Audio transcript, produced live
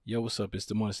Yo, what's up? It's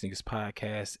the Morning Sneakers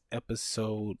Podcast,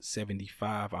 episode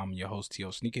 75. I'm your host, T.O.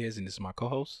 Sneakerheads, and this is my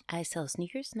co-host. I sell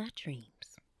sneakers, not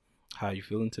dreams. How you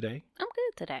feeling today? I'm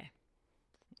good today.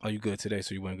 Are you good today?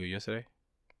 So you weren't good yesterday?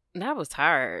 I was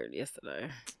tired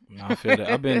yesterday. No, I feel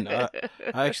that.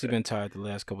 I actually been tired the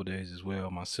last couple of days as well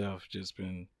myself. Just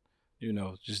been,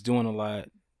 just doing a lot.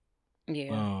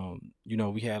 Yeah.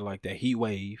 We had like that heat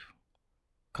wave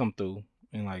come through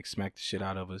and like smack the shit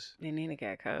out of us. And then it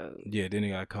got cold. Yeah, then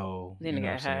it got cold. Then it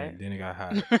got hot. Then it got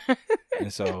hot.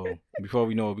 And so before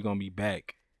we know it, we're gonna be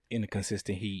back in the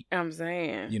consistent heat. I'm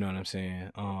saying. You know what I'm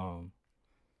saying?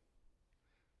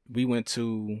 We went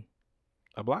to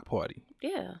a block party.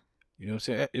 Yeah. You know what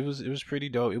I'm saying? It was pretty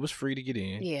dope. It was free to get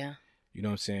in. Yeah. You know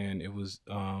what I'm saying? It was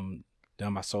done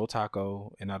by Soul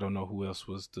Taco, and I don't know who else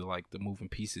was the moving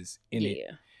pieces in it.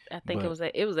 Yeah. I think it was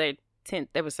their 10th.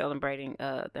 They were celebrating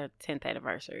their 10th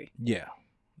anniversary. Yeah.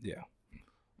 Yeah.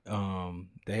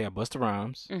 They had Busta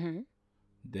Rhymes. Mm-hmm.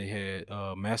 They had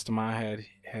Mastermind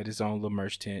had his own little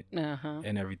merch tent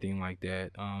and everything like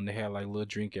that. They had like little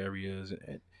drink areas,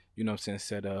 and, you know what I'm saying,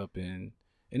 set up, and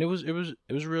it was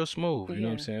real smooth. You know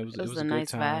what I'm saying? It was a good nice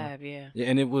time. vibe. Yeah. Yeah,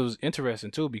 and it was interesting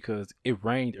too because it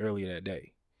rained earlier that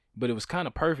day, but it was kind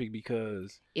of perfect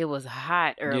because it was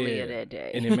hot earlier that day,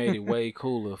 and it made it way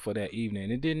cooler for that evening.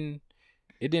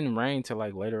 It didn't rain till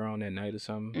like later on that night or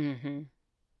something. Mm-hmm.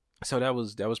 So that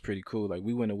was pretty cool. Like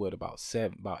we went at about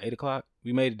 8 o'clock.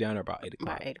 We made it down there about 8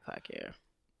 o'clock. About 8 o'clock, yeah.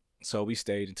 So we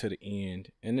stayed until the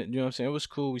end, and you know what I'm saying. It was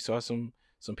cool. We saw some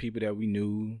people that we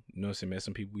knew. You know what I'm saying. Met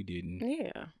some people we didn't.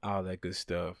 Yeah. All that good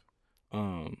stuff.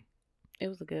 It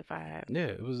was a good vibe. Yeah,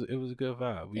 it was a good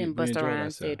vibe. And Busta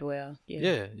Rhymes did well.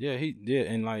 Yeah, he did,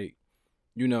 and like,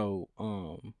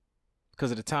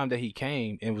 because of the time that he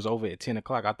came and was over at 10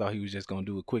 o'clock, I thought he was just gonna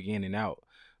do a quick in and out.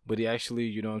 But he actually,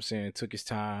 you know what I'm saying, took his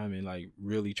time and like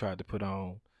really tried to put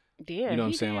on, yeah, you know what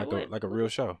I'm saying, like a real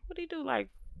show. What did he do, like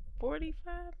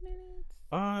 45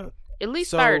 minutes? At least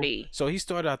 30. So he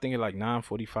started, I think, at like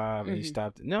 9:45, and he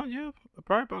stopped. No, yeah,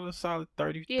 probably about a solid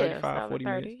 30, 35, 40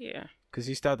 minutes. Yeah. Because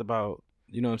he stopped about,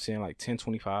 you know what I'm saying, like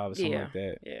 10:25 or something like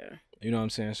that. Yeah. You know what I'm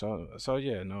saying? So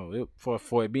yeah, no,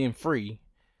 for it being free,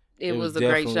 it was a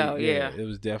great show. Yeah, it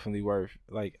was definitely worth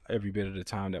like every bit of the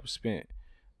time that was spent.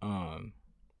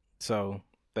 So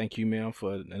thank you, ma'am,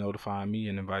 for notifying me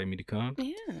and inviting me to come.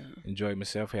 Yeah, enjoyed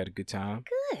myself, had a good time.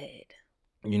 Good.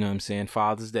 You know what I'm saying?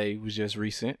 Father's Day was just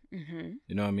recent. Mm-hmm.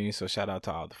 You know what I mean? So shout out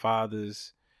to all the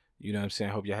fathers. You know what I'm saying?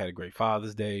 Hope y'all had a great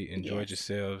Father's Day. Enjoyed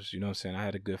yourselves. You know what I'm saying? I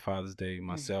had a good Father's Day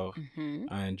myself.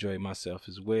 Mm-hmm. I enjoyed myself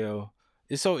as well.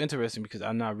 It's so interesting because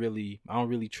I don't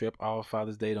really trip all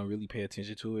Father's Day. Don't really pay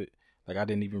attention to it. Like I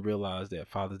didn't even realize that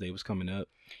Father's Day was coming up.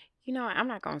 You know, I'm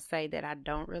not gonna say that I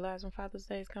don't realize when Father's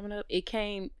Day is coming up.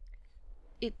 Either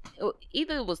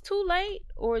it was too late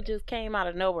or it just came out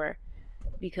of nowhere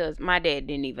because my dad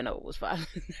didn't even know it was Father's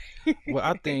Day. Well,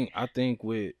 I think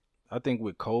with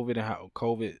COVID and how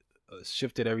COVID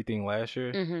shifted everything last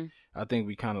year, mm-hmm. I think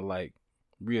we kind of like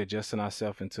readjusting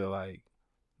ourselves into like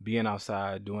being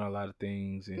outside, doing a lot of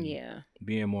things, and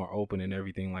being more open and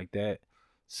everything like that.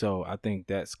 So I think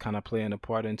that's kind of playing a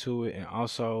part into it, and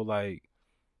also like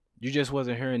you just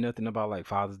wasn't hearing nothing about like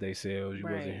Father's Day sales. You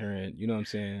wasn't hearing, you know what I'm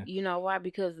saying? You know why?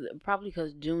 Probably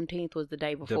because Juneteenth was the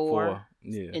day before.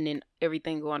 Yeah. And then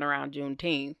everything going around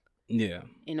Juneteenth. Yeah.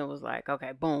 And it was like,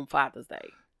 okay, boom, Father's Day.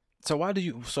 So why do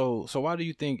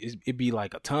you think it'd be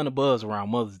like a ton of buzz around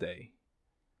Mother's Day,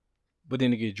 but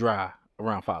then it get dry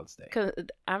around Father's Day? Because,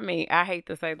 I mean, I hate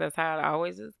to say that's how it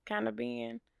always is kind of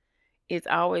been. It's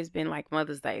always been like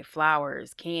Mother's Day,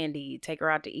 flowers, candy, take her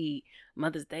out to eat,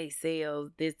 Mother's Day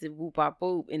sales, this, whoop, bop,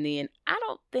 boop. And then I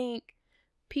don't think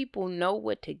people know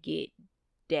what to get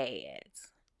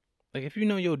dads. Like, if you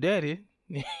know your daddy.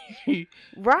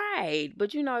 Right.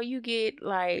 But, you get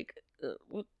like...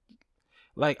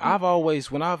 like, I've always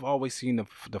seen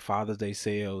the Father's Day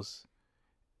sales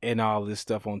and all this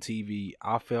stuff on TV,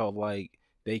 I felt like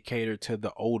they catered to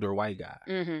the older white guy.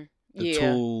 Mm-hmm. The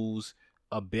tools,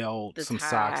 a belt, some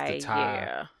socks to tie.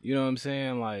 Yeah. You know what I'm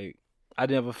saying? Like, I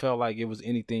never felt like it was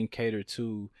anything catered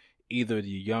to either the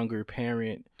younger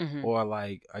parent or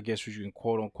like, I guess you can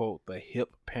quote unquote the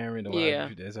hip parent, or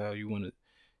that's how you want to,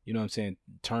 you know what I'm saying,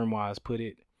 term wise put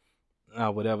it,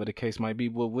 whatever the case might be.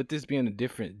 But with this being a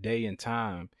different day and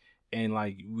time, and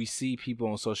like we see people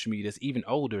on social media that's even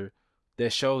older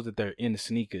that shows that they're into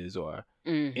sneakers or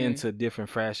into different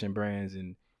fashion brands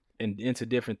and into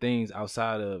different things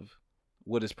outside of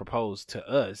what is proposed to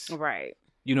us. Right.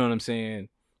 You know what I'm saying?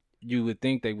 You would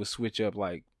think they would switch up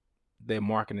like their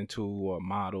marketing tool or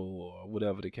model or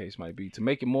whatever the case might be to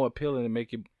make it more appealing and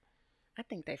make it. I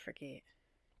think they forget.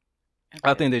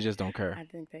 I think they just don't care. I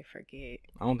think they forget.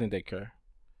 I don't think they care,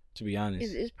 to be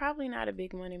honest. It's probably not a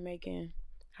big money making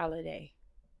holiday.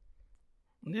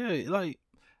 Yeah, like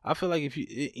I feel like if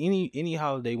you any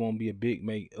holiday won't be a big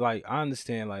make. Like I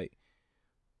understand, like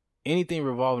anything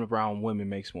revolving around women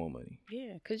makes more money.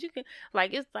 Yeah, because you can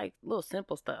like it's like little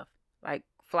simple stuff like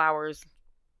flowers,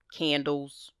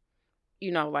 candles,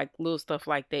 like little stuff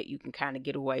like that. You can kind of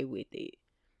get away with it.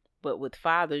 But with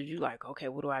fathers, you like, okay,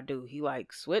 what do I do? He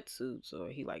likes sweatsuits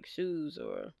or he likes shoes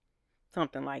or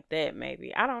something like that.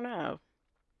 Maybe I don't know.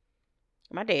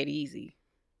 My dad easy.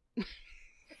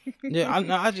 Yeah,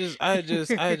 I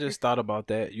just thought about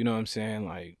that. You know what I'm saying?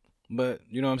 Like, but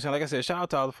you know what I'm saying? Like I said, shout out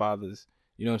to all the fathers.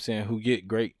 You know what I'm saying? Who get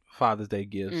great Father's Day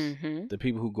gifts. Mm-hmm. The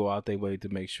people who go out their way to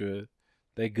make sure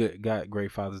they got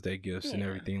great Father's Day gifts and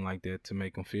everything like that to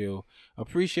make them feel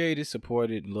appreciated,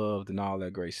 supported, loved, and all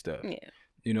that great stuff. Yeah.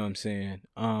 You know what I'm saying?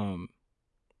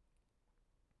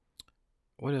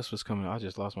 What else was coming? I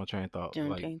just lost my train of thought.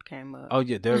 Juneteenth came up. Oh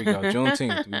yeah, there we go.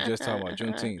 Juneteenth. We just talked about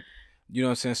Juneteenth. You know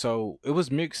what I'm saying? So it was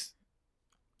mixed,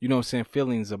 you know what I'm saying,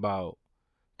 feelings about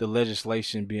the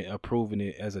legislation approving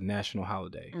it as a national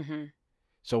holiday. Mm-hmm.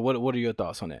 So what are your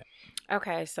thoughts on that?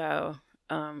 Okay, so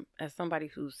as somebody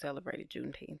who's celebrated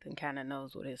Juneteenth and kind of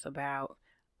knows what it's about,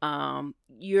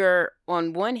 you're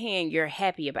on one hand you're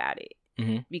happy about it.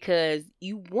 Mm-hmm. Because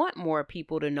you want more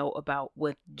people to know about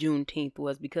what Juneteenth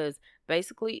was, because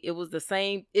basically it's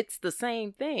the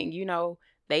same thing.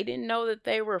 They didn't know that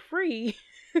they were free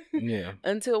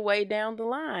until way down the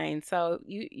line. So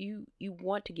you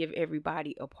want to give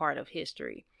everybody a part of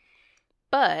history.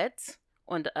 But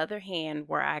on the other hand,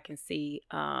 where I can see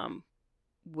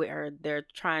where they're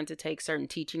trying to take certain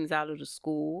teachings out of the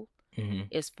school, mm-hmm.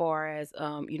 as far as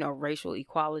racial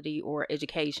equality or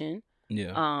education.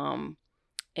 Yeah.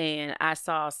 And I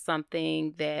saw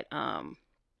something that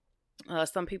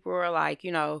some people were like,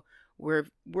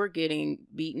 we're getting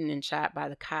beaten and shot by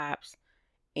the cops,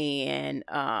 and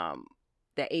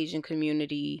the Asian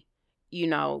community,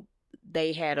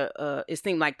 they had it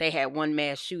seemed like they had one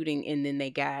mass shooting, and then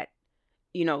they got,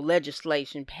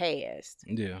 legislation passed.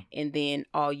 Yeah. And then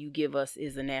all you give us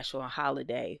is a national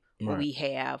holiday where we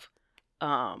have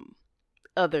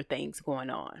other things going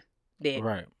on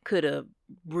that could have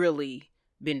really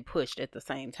been pushed at the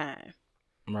same time.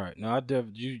 Right. No,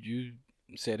 you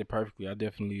said it perfectly. I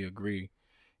definitely agree.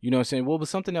 You know what I'm saying? Well, but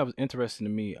something that was interesting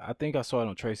to me, I think I saw it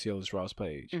on Tracee Ellis Ross'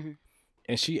 page. Mm-hmm.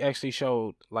 And she actually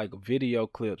showed like video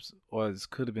clips, or it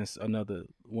could have been another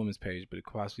woman's page, but it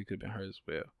possibly could have been hers as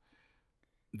well.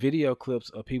 Video clips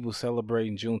of people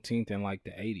celebrating Juneteenth in like the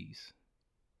 80s.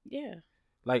 Yeah.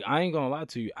 Like, I ain't gonna lie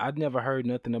to you, I'd never heard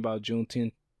nothing about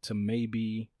Juneteenth to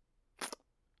maybe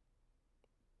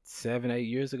 7-8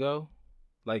 years ago.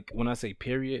 Like, when I say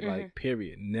period, mm-hmm. like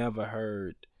period, never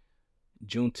heard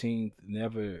Juneteenth,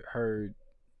 never heard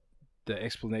the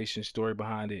explanation, story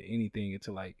behind it, anything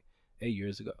until like 8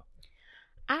 years ago.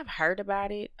 I've heard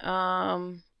about it.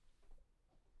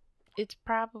 It's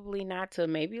probably not till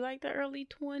maybe like the early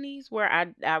 20s where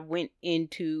I went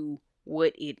into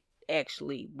what it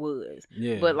actually was.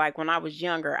 Yeah. But like when I was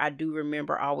younger, I do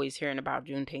remember always hearing about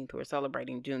Juneteenth or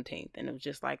celebrating Juneteenth, and it was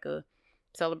just like a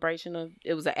celebration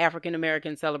it was an African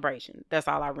American celebration. That's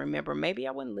all I remember. Maybe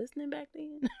I wasn't listening back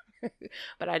then,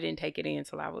 but I didn't take it in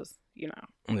until I was, Yeah,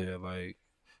 like,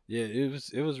 yeah,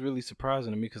 it was really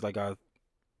surprising to me because like I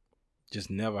just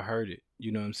never heard it.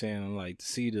 You know what I'm saying? And like to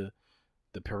see the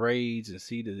parades and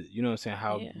see you know what I'm saying,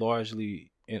 how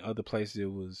largely in other places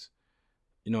it was,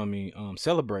 you know what I mean,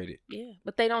 celebrated. Yeah,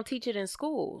 but they don't teach it in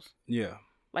schools. Yeah,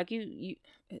 like you.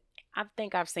 I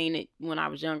think I've seen it when I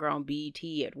was younger on BET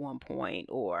at one point,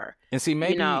 and see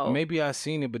maybe I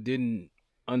seen it but didn't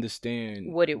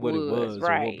understand what it was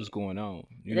right. or what was going on.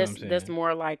 You know what I'm saying? That's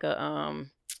more like a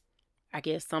I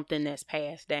guess something that's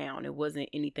passed down. It wasn't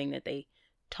anything that they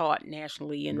taught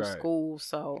nationally in the school.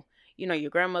 So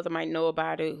your grandmother might know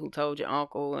about it, who told your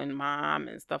uncle and mom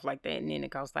and stuff like that, and then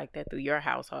it goes like that through your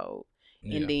household,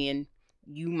 and then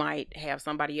you might have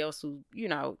somebody else who,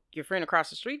 your friend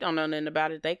across the street don't know nothing about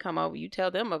it. They come over, you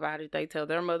tell them about it. They tell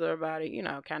their mother about it,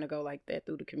 kind of go like that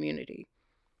through the community.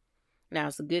 Now,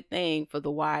 it's a good thing for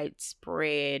the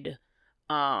widespread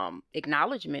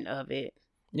acknowledgement of it.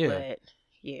 Yeah. But,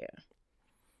 yeah.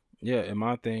 Yeah, and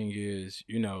my thing is,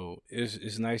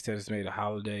 it's nice that it's made a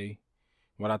holiday,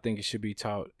 but I think it should be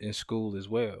taught in school as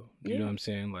well. You know what I'm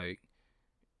saying? Like,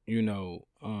 you're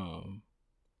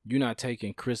not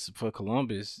taking Christopher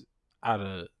Columbus out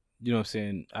of,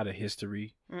 out of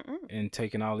history. Mm-mm. And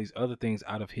taking all these other things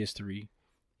out of history,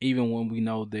 even when we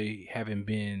know they haven't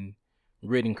been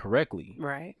written correctly.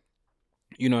 Right.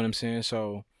 You know what I'm saying?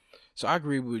 So So I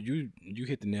agree with you. You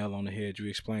hit the nail on the head. You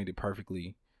explained it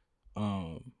perfectly.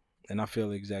 And I feel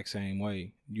the exact same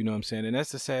way. You know what I'm saying? And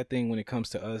that's the sad thing when it comes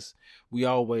to us. We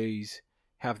always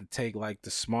have to take like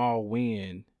the small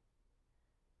win.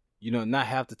 You know, not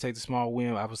have to take the small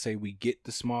win. I would say we get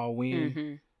the small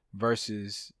win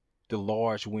versus the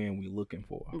large win we looking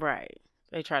for. Right.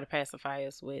 They try to pacify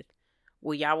us with,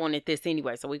 well, y'all wanted this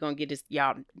anyway, so we're going to get this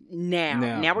y'all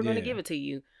now we're going to give it to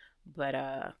you.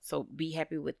 But so be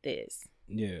happy with this.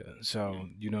 Yeah. So,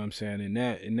 you know what I'm saying? In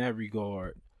that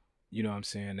regard, you know what I'm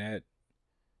saying,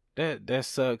 that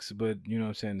sucks, but you know what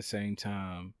I'm saying, at the same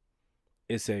time,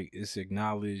 it's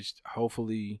acknowledged.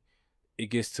 Hopefully it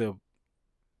gets to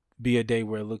be a day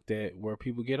where it looked at where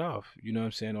people get off, you know what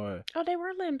I'm saying? Or they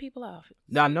were letting people off.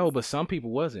 I know, but some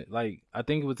people wasn't. Like, I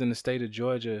think it was in the state of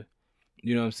Georgia,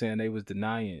 you know what I'm saying, they was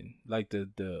denying, like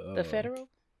the federal?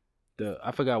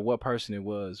 I forgot what person it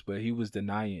was, but he was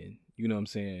denying, you know what I'm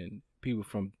saying, people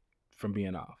from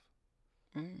being off.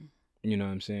 You know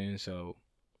what I'm saying? So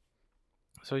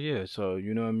yeah, so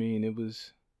you know what I mean, it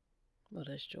was, well,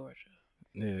 that's Georgia.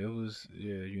 Yeah, it was,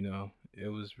 you know, it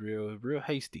was real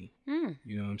hasty. You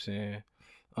know what I'm saying?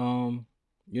 You know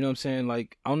what I'm saying?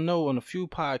 Like, I know on a few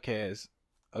podcasts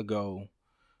ago,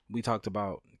 we talked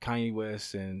about Kanye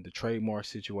West and the trademark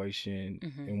situation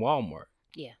in Walmart.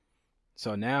 Yeah.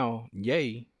 So now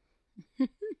Ye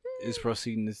is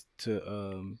proceeding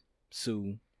to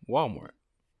sue Walmart.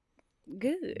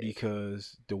 Good.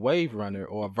 Because the Wave Runner,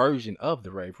 or a version of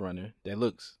the Wave Runner that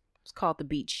it's called the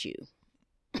Beach Shoe.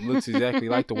 Looks exactly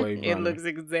like the Wave Runner. It looks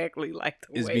exactly like the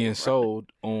Wave Runner. It's being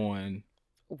sold on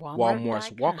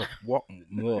Walmart's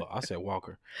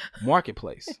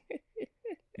Marketplace.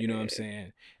 You know what I'm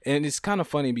saying? And it's kind of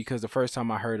funny because the first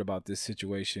time I heard about this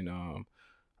situation,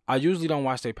 I usually don't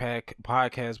watch their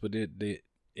podcast, but it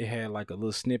had like a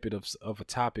little snippet of a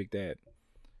topic that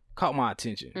caught my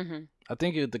attention. I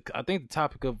think the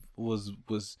topic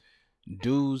was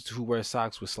dudes who wear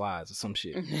socks with slides or some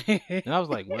shit. And I was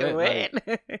like, what? Like,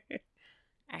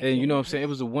 and you know what I'm saying? It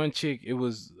was a one chick. It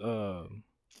was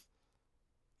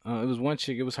one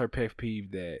chick. It was her pet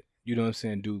peeve that, you know what I'm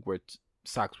saying, dude wear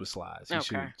socks with slides.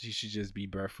 She should just be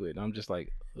barefoot. And I'm just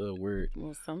like, weird.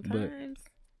 Well, sometimes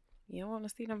you don't want to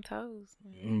see them toes.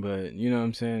 But you know what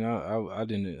I'm saying? I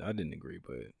didn't agree,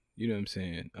 but you know what I'm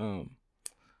saying?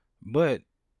 But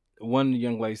one of the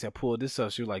young ladies that pulled this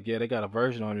up, she was like, yeah, they got a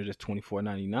version on it that's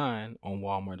 $24.99 on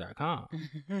Walmart.com.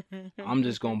 I'm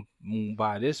just going to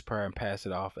buy this pair and pass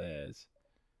it off as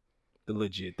the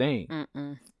legit thing.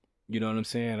 You know what I'm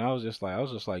saying? I was just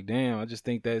like, damn, I just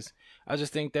think that's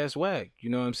whack. You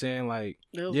know what I'm saying? Like,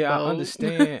 yeah, I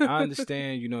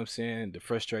understand, you know what I'm saying, the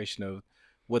frustration of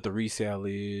what the resale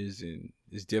is, and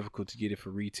it's difficult to get it for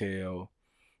retail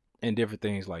and different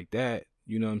things like that.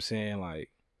 You know what I'm saying? Like,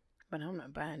 but I'm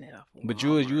not buying that off of Walmart. But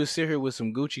you would sit here with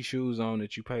some Gucci shoes on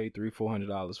that you paid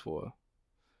 $300-$400 for.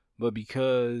 But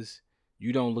because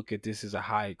you don't look at this as a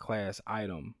high class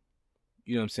item,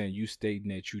 you know what I'm saying, you stating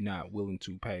that you're not willing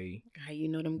to pay. How you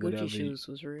know them Gucci shoes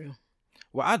was real?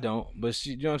 Well, I don't, but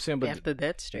you know what I'm saying. But after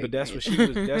that straight, but that's what she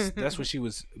was. That's what she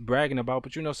was bragging about.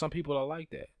 But you know, some people are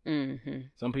like that.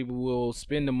 Some people will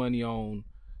spend the money on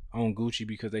Gucci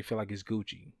because they feel like it's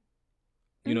Gucci.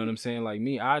 You know what I'm saying? Like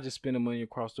me, I just spend the money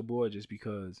across the board just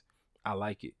because I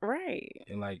like it. Right.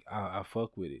 And like I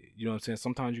fuck with it. You know what I'm saying?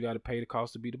 Sometimes you got to pay the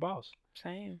cost to be the boss.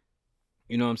 Same.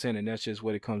 You know what I'm saying? And that's just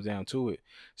what it comes down to it.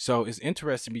 So it's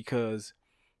interesting because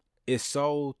it's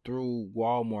sold through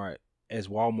Walmart as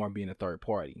Walmart being a third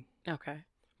party. Okay.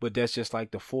 But that's just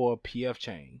like the 4PF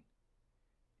chain.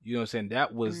 You know what I'm saying?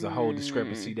 That was the whole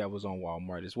discrepancy that was on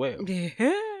Walmart as well.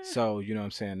 Yeah. So, you know what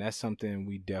I'm saying? That's something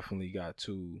we definitely got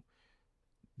to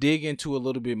dig into a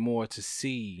little bit more to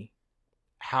see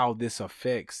how this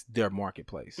affects their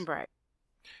marketplace. Right.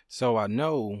 So I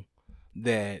know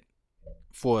that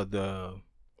for the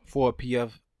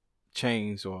 4PF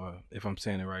chains, or if I'm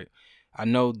saying it right, I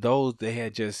know those they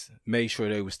had just made sure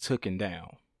they was taken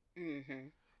down.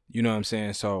 You know what I'm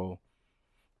saying? So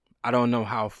I don't know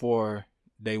how far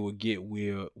they would get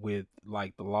with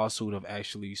like the lawsuit of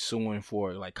actually suing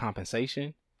for like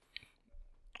compensation,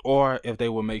 or if they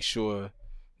will make sure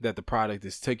that the product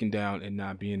is taken down and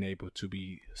not being able to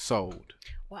be sold.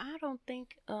 Well, I don't think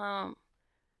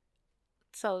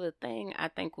so the thing I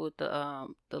think with the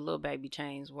little baby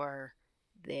chains were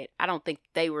that I don't think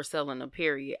they were selling a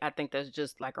period. I think that's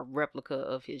just like a replica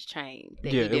of his chain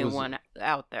that he didn't want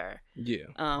out there. Yeah.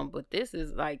 But this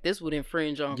is like, this would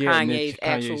infringe on Kanye's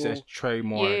actual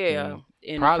trademark. Yeah.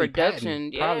 And probably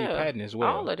production. Patent, probably patent as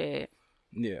well. All of that.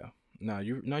 Yeah. No,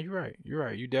 you're right. You're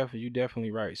right. You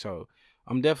definitely right. So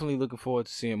I'm definitely looking forward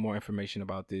to seeing more information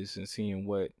about this and seeing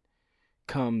what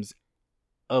comes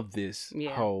of this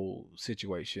whole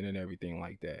situation and everything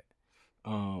like that.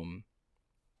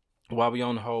 While we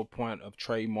on the whole point of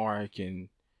trademark and,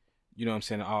 you know what I'm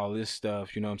saying, all this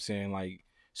stuff, you know what I'm saying, like,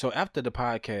 so after the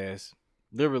podcast,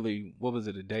 literally, what was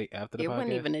it, a day after the podcast? It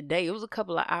wasn't even a day. It was a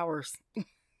couple of hours.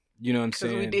 You know what I'm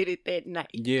saying? Because we did it that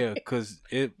night. Yeah, because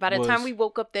by the time we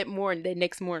woke up that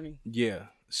next morning. Yeah.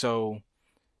 So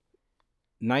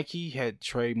Nike had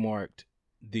trademarked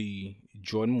the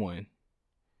Jordan 1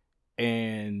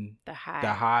 and the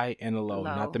high and the low,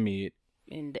 not the mid.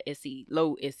 And the SE,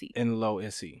 low SE. And the low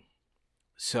SE.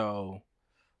 So,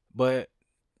 but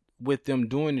with them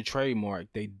doing the trademark,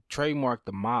 they trademarked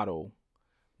the model,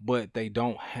 but they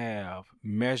don't have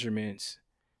measurements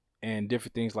and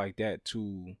different things like that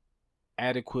to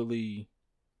adequately,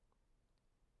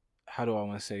 how do I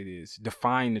want to say this,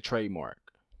 define the trademark.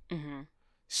 Mm-hmm.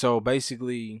 So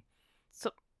basically,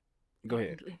 go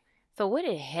ahead. So what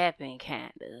had happened,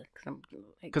 kind of,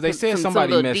 because they said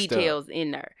somebody some messed details up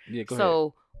in there. Yeah, go so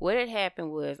ahead. What had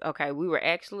happened was, okay, we were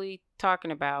actually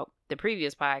talking about the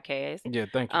previous podcast. Yeah,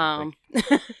 thank you.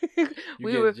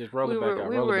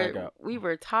 We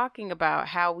were talking about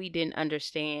how we didn't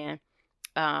understand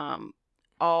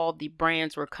all the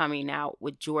brands were coming out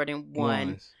with Jordan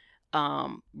 1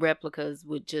 replicas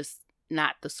with just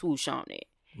not the swoosh on it.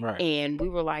 Right. And we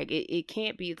were like, it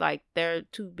can't be like they're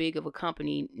too big of a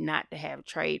company not to have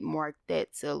trademarked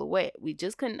that silhouette. We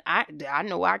just couldn't, I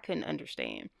know I couldn't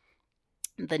understand.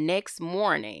 The next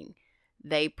morning,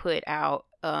 they put out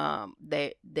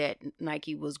that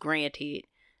Nike was granted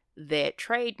that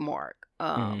trademark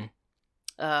for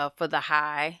the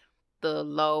high, the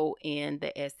low, and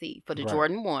the SE for the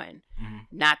Jordan 1,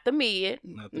 not the mid.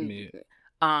 Not the mid.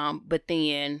 But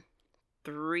then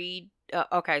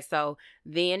so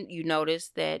then you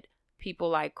notice that people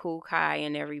like Kool Kai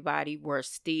and everybody were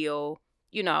still,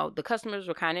 the customers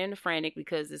were kind of in the frantic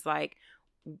because it's like,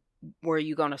 were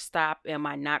you going to stop? Am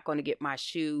I not going to get my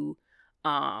shoe?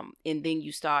 And then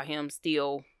you saw him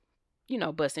still,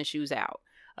 busting shoes out.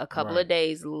 A couple of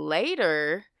days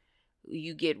later,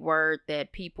 you get word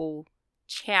that people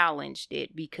challenged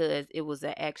it because it was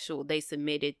they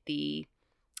submitted the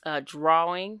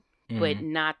drawing, but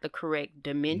not the correct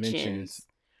dimensions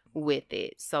with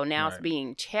it. So now it's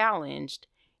being challenged,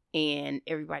 and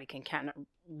everybody can kind of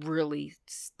really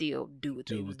still do what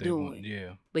they was doing.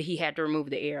 Yeah. But he had to remove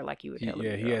the air, like you were telling me.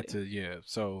 Yeah, he had to. Yeah.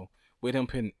 So with him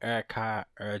putting Air Kai,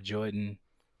 Air Jordan,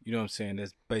 you know what I'm saying?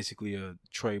 That's basically a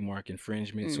trademark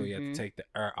infringement. So he had to take the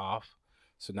Air off.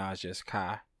 So now it's just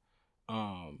Kai.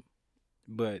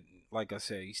 But like I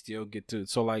said, he still get to.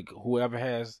 So like whoever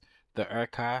has the Air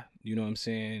Kai, you know what I'm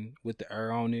saying, with the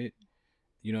Air on it,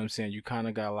 you know what I'm saying, you kind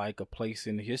of got like a place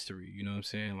in the history, you know what I'm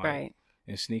saying, like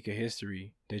in sneaker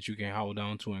history that you can hold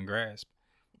on to and grasp,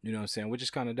 you know what I'm saying, which is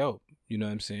kind of dope, you know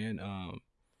what I'm saying.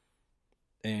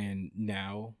 And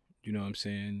now, you know what I'm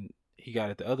saying, he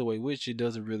got it the other way, which it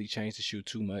doesn't really change the shoe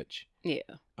too much. Yeah.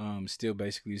 Still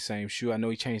basically the same shoe. I know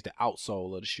he changed the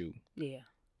outsole of the shoe. Yeah.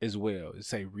 As well. It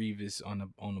say Revis on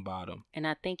the bottom. And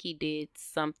I think he did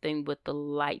something with the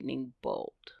lightning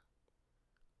bolt.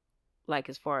 Like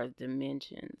as far as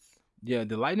dimensions. Yeah,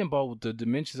 the lightning bolt, the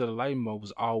dimensions of the lightning bolt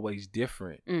was always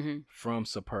different from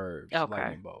Superb's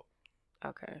lightning bolt.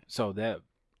 Okay. So that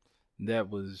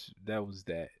was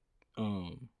that.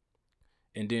 And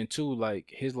then too, like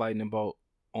his lightning bolt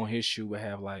on his shoe would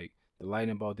have like, the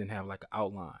lightning bolt didn't have like an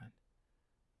outline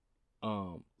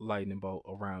lightning bolt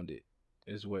around it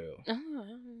as well. Oh, I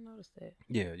didn't notice that.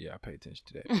 Yeah, I pay attention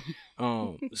to that.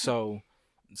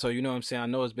 So you know what I'm saying? I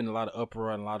know it's been a lot of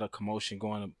uproar and a lot of commotion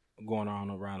going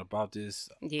on around about this.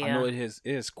 Yeah. I know it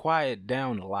has quieted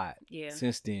down a lot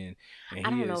since then. And I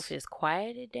don't know if it's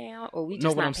quieted down or we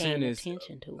just not paying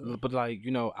attention to it. But like,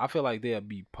 I feel like they'll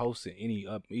be posting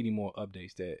any more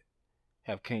updates that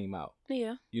have came out.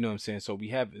 Yeah. You know what I'm saying? So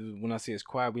when I say it's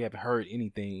quiet, we haven't heard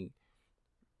anything,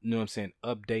 you know what I'm saying,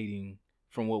 updating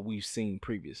from what we've seen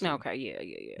previously. Okay, yeah.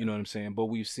 You know what I'm saying? But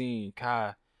we've seen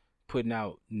Kai putting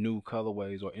out new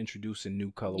colorways or introducing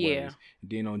new colorways. Yeah.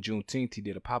 And then on Juneteenth, he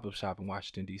did a pop-up shop in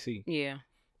Washington, D.C. Yeah.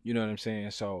 You know what I'm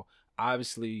saying? So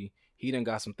obviously, he done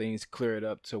got some things cleared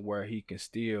up to where he can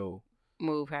still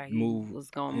move how he was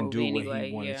going to move do anyway. What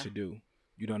he wanted to do.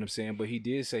 You know what I'm saying? But he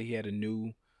did say he had a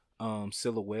new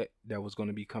silhouette that was going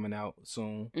to be coming out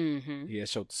soon. Mm-hmm. He had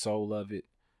showed the soul of it.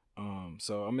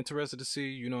 So I'm interested to see,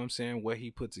 you know what I'm saying, what he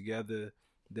put together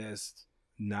that's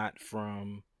not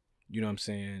from, you know what I'm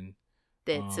saying,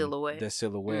 that silhouette.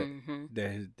 Mm-hmm.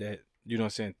 that you know what I'm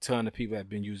saying, ton of people have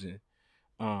been using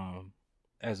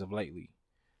as of lately.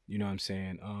 You know what I'm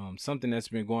saying? Something that's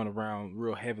been going around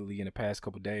real heavily in the past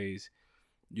couple days.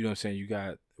 You know what I'm saying? You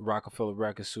got Rockefeller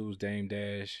Records sues Dame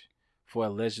Dash for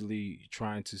allegedly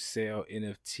trying to sell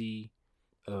NFT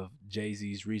of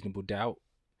Jay-Z's Reasonable Doubt.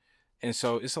 And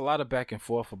so it's a lot of back and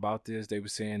forth about this. They were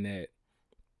saying that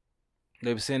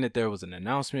there was an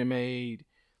announcement made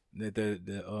that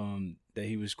that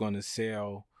he was going to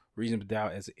sell Reasonable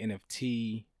Doubt as an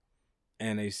NFT,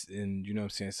 and you know what I'm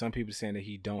saying, some people saying that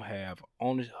he don't have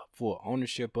full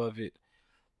ownership of it.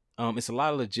 It's a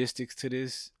lot of logistics to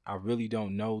this. I really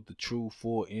don't know the true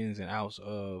full ins and outs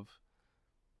of,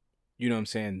 you know what I'm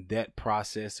saying, that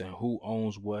process and who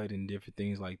owns what and different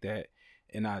things like that.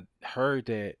 And I heard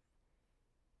that,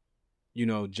 you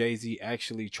know, Jay-Z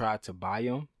actually tried to buy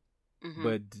him,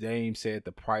 but Dame said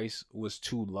the price was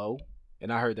too low.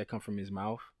 And I heard that come from his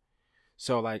mouth.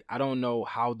 So, like, I don't know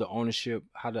how the ownership,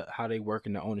 how they work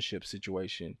in the ownership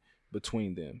situation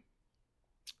between them.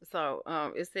 So,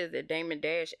 it says that Damon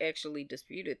Dash actually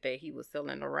disputed that he was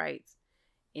selling the rights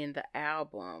in the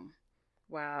album,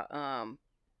 while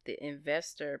the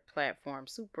investor platform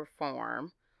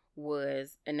Superform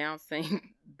was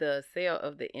announcing the sale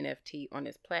of the NFT on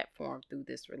its platform through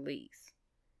this release.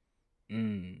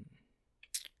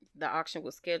 The auction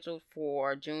was scheduled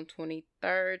for June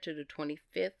 23rd to the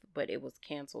 25th, but it was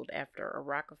canceled after a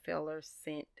Rockefeller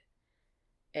sent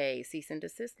a cease and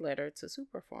desist letter to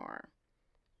Superform.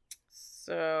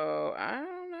 So, I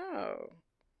don't know.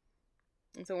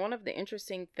 And so one of the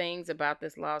interesting things about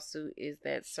this lawsuit is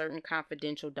that certain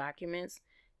confidential documents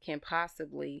can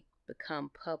possibly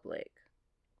become public.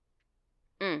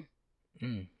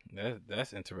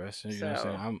 That's interesting. You know what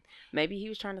I'm saying? Maybe he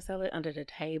was trying to sell it under the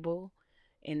table.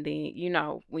 And then, you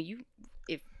know,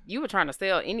 if you were trying to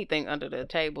sell anything under the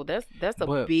table, that's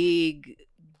a big.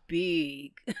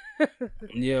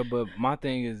 Yeah, but my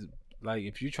thing is, like,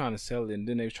 if you're trying to sell it and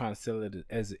then they're trying to sell it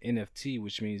as an NFT,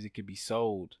 which means it could be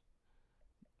sold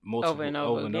over and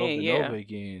over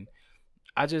again.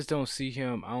 I just don't see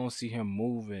him. I don't see him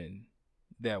moving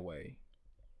that way.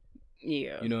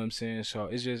 Yeah. You know what I'm saying? So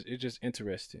it's just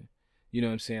interesting. You know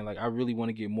what I'm saying? Like, I really want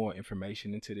to get more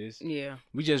information into this. Yeah.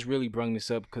 We just really brought this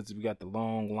up because we got the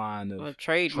long line of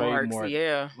trademark,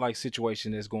 like,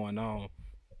 situation that's going on.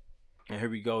 And here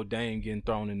we go, Dame getting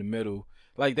thrown in the middle.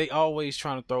 Like, they always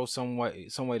trying to throw some way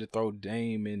to throw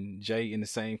Dame and Jay in the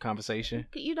same conversation.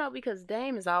 You know, because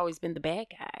Dame has always been the bad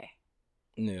guy.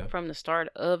 Yeah. From the start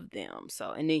of them.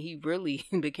 So, and then he really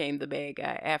became the bad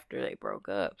guy after they broke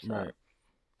up. So. Right.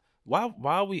 Why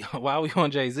are we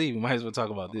on Jay-Z? We might as well talk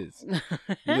about this. You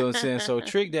know what I'm saying? So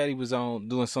Trick Daddy was on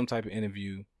doing some type of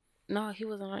interview. No, he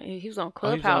was on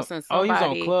Clubhouse and somebody. Oh, he was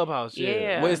on Clubhouse.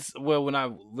 Yeah. Yeah. Well, when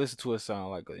I listened to it, sound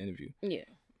like an interview. Yeah.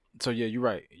 So yeah, you're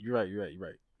right.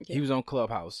 Yeah. He was on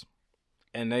Clubhouse,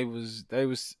 and they was.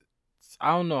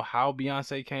 I don't know how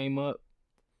Beyonce came up,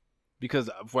 because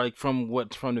like from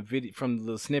the video, from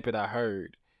the snippet I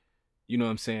heard, you know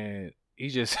what I'm saying, he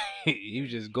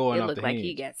was just going it off looked the like hinge.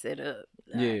 He got set up.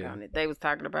 Yeah. They was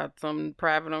talking about something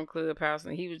private on Clubhouse,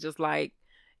 and he was just like,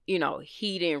 you know,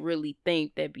 he didn't really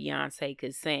think that Beyonce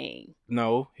could sing.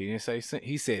 No, he didn't say sing.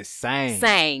 He said sang.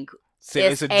 Sang.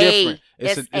 It's a difference.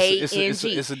 It's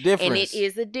a difference. And it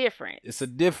is a difference. It's a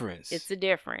difference. It's a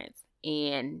difference.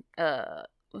 And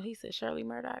he said Shirley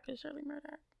Murdoch. Is Shirley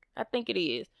Murdoch? I think it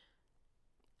is.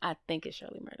 I think it's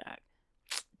Shirley Murdoch.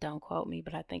 Don't quote me,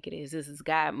 but I think it is. This is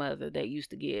Godmother that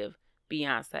used to give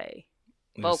Beyonce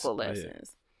vocal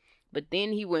lessons. But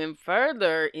then he went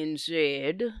further and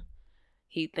said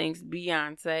he thinks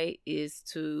Beyonce is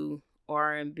to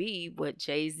R&B what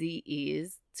Jay-Z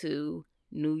is to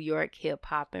New York hip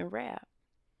hop and rap.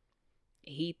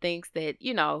 He thinks that,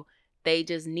 you know, they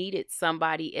just needed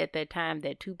somebody at that time,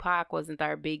 that Tupac wasn't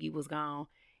there, Biggie was gone,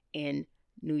 and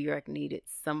New York needed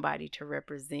somebody to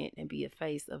represent and be a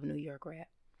face of New York rap.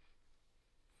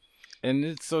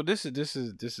 And so this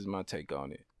is my take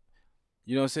on it.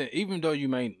 You know what I'm saying? Even though you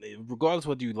may, regardless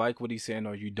whether you like what he's saying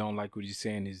or you don't like what he's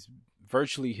saying, is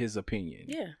virtually his opinion.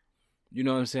 Yeah. You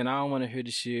know what I'm saying? I don't want to hear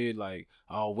the shit like,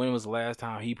 oh, when was the last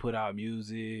time he put out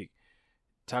music?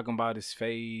 Talking about his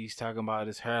face, talking about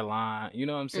his hairline. You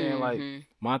know what I'm saying? Like,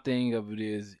 my thing of it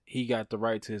is, he got the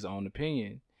right to his own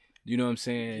opinion. You know what I'm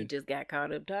saying? He just got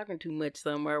caught up talking too much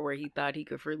somewhere where he thought he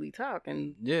could freely talk.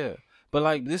 And yeah. But,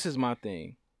 like, this is my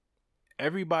thing.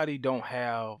 Everybody don't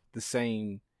have the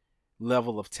same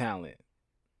level of talent.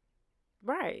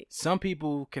 Right. Some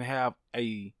people can have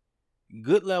a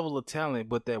good level of talent,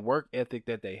 but that work ethic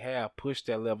that they have push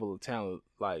that level of talent,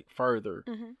 like, further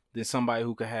than somebody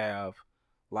who could have,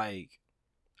 like,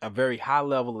 a very high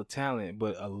level of talent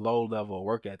but a low level of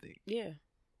work ethic. Yeah.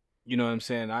 You know what I'm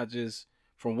saying?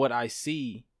 from what I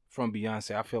see from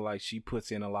Beyonce, I feel like she puts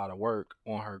in a lot of work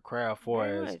on her craft for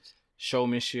as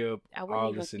showmanship,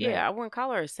 all this and that. Yeah, I wouldn't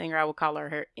call her a singer. I would call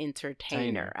her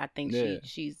entertainer. I think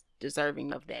she's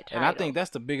deserving of that title. And I think that's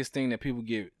the biggest thing that people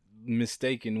get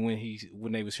mistaken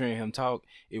when they was hearing him talk.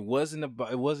 It wasn't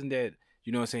that,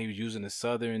 you know what I'm saying, he was using a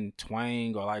southern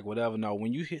twang or like whatever. No,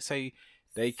 when you say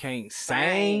they can't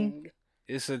sing,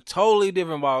 it's a totally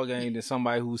different ball game than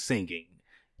somebody who's singing.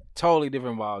 Totally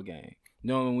different ball game. You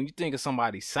know, when you think of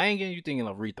somebody singing, you're thinking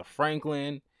of Aretha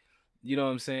Franklin, you know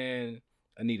what I'm saying,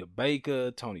 Anita Baker,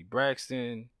 Toni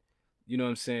Braxton, you know what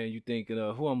I'm saying, you thinking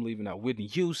of, who I'm leaving out, Whitney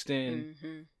Houston,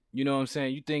 you know what I'm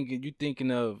saying, you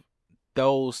thinking of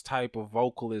those type of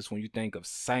vocalists when you think of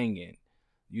singing,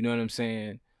 you know what I'm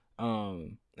saying,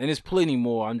 and there's plenty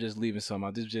more, I'm just leaving some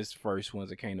out, this is just the first ones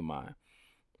that came to mind,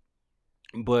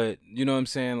 but, you know what I'm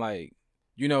saying, like,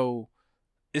 you know,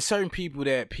 it's certain people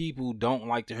that people don't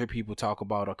like to hear people talk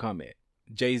about or come at.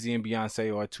 Jay-Z and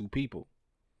Beyonce are two people.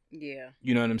 Yeah.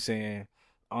 You know what I'm saying?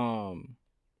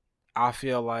 I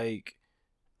feel like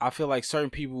certain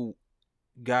people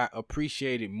got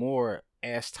appreciated more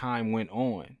as time went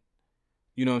on.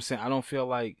 You know what I'm saying?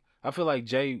 I feel like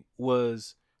Jay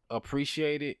was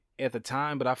appreciated at the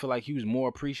time, but I feel like he was more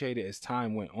appreciated as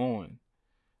time went on.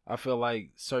 I feel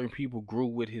like certain people grew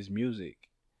with his music.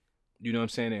 You know what I'm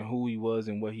saying, and who he was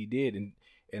and what he did.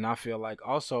 And I feel like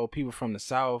also people from the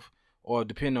South, or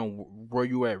depending on where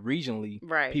you at regionally,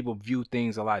 right, people view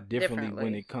things a lot differently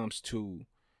when it comes to,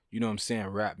 you know what I'm saying,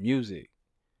 rap music.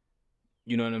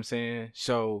 You know what I'm saying?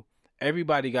 So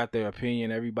everybody got their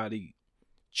opinion. Everybody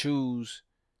choose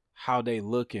how they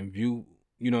look and view,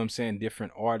 you know what I'm saying,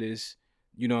 different artists.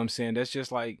 You know what I'm saying? That's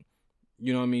just like,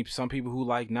 you know what I mean? Some people who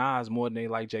like Nas more than they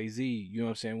like Jay-Z. You know what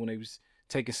I'm saying? When they was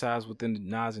taking sides within the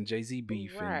Nas and Jay-Z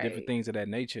beef and different things of that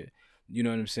nature. You know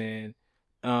what I'm saying?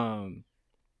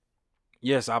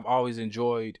 Yes, I've always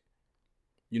enjoyed,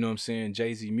 you know what I'm saying,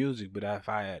 Jay-Z music, but if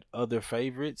I had other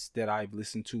favorites that I've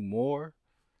listened to more,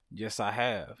 yes, I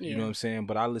have. Yeah. You know what I'm saying?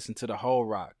 But I listen to the whole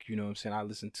rock. You know what I'm saying? I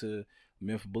listen to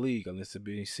Memphis Bleek. I listen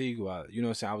to Benny Siegel. You know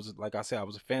what I'm saying? I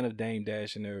was a fan of Dame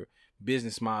Dash and their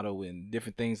business model and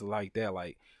different things like that.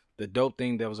 Like the dope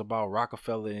thing that was about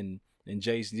Rockefeller and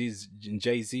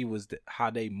Jay-Z was how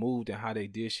they moved and how they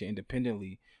did shit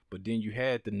independently. But then you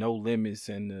had the No Limits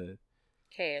and the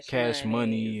Cash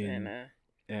Money and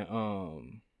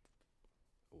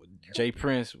Jay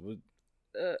Prince would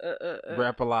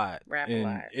rap a lot.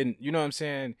 And you know what I'm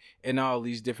saying? And all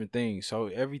these different things. So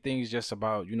everything's just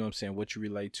about, you know what I'm saying, what you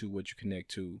relate to, what you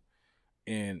connect to,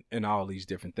 and all these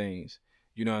different things.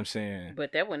 You know what I'm saying?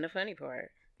 But that wasn't the funny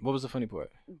part. What was the funny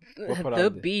part? The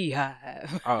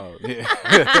Beehive. Oh,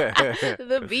 yeah.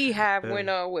 The Beehive went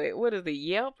on with, what is it,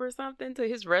 Yelp or something, to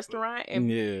his restaurant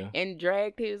and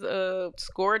dragged his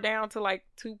score down to like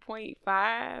 2.5.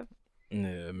 Yeah,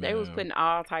 man. They was putting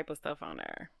all type of stuff on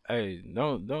there. Hey,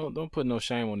 don't put no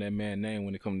shame on that man's name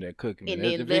when it comes to that cooking.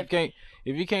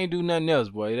 If you can't do nothing else,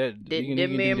 boy, that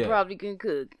man probably can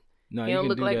cook. No, he don't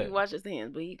look like he washes his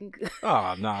hands, but he can.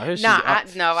 Oh no! I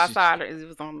saw it. It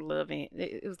was on Love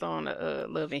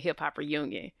and Hip Hop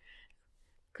Reunion,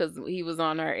 because he was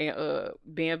on there and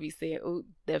Bambi said, "Ooh,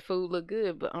 that food look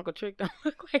good, but Uncle Trick don't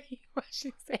look like he washes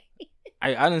his hands."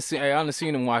 I done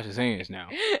seen him wash his hands now.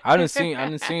 I done seen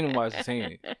him wash his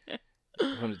hands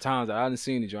from the times that I done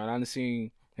seen the joint. I done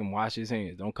seen him wash his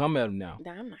hands. Don't come at him now.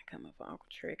 Nah, I'm not coming for Uncle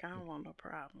Trick. I don't want no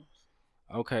problems.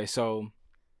 Okay, so.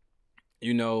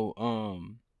 You know,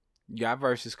 you got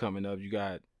verses coming up. You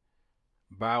got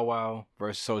Bow Wow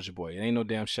versus Soulja Boy. It ain't no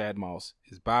damn Shad Moss.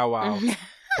 It's Bow Wow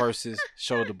versus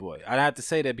Soulja Boy. I have to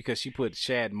say that because she put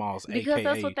Shad Moss, because AKA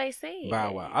that's what they say.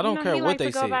 Bow Wow. I don't care what they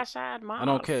say. I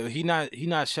don't care. He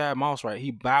not Shad Moss, right?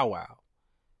 He Bow Wow.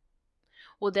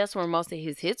 Well, that's where most of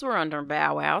his hits were under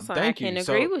Bow Wow, so I can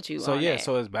agree with you on that.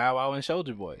 So it's Bow Wow and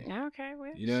Soulja Boy. Okay,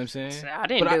 well. You know what I'm saying? I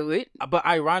didn't do it. But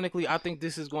ironically, I think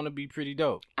this is going to be pretty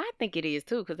dope. I think it is,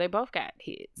 too, because they both got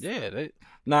hits. Yeah.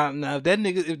 Now, if that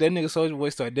nigga Soulja Boy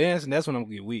start dancing, that's when I'm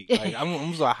going to get weak. Like,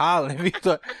 I'm start hollering.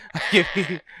 I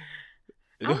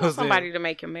want somebody to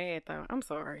make him mad, though. I'm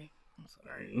sorry.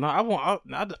 No, I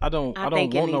don't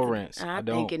want no rants. I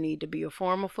think it need to be a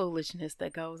form of foolishness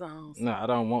that goes on. So. No, I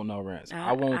don't want no rants.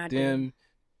 I want them.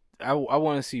 I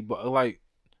want to see, like,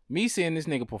 me seeing this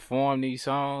nigga perform these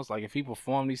songs. Like, if he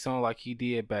performed these songs like he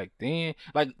did back then,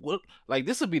 like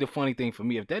this would be the funny thing for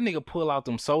me if that nigga pull out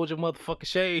them Soulja motherfucking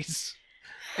shades.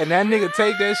 And that nigga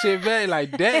take that shit back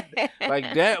like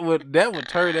that would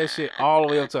turn that shit all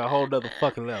the way up to a whole nother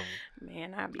fucking level.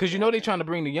 Man, because you know they trying to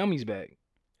bring the Yummies back.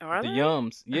 Are the they?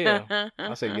 Yums, yeah.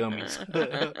 I say Yummies,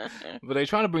 but they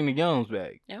trying to bring the Yums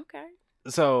back. Okay.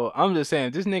 So I'm just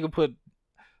saying, this nigga put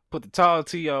the tall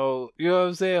T.O., you know what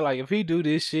I'm saying? Like, if he do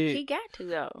this shit, he got to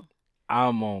though.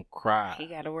 I'm gonna cry. He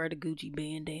gotta wear the Gucci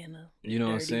bandana. You know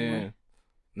what I'm saying?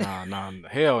 One. Nah,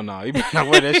 hell no. He better not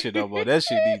wear that shit though, boy. That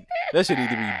shit need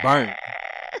to be burnt.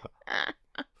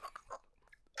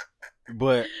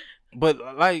 But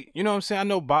like, you know what I'm saying? I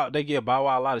know they give Bow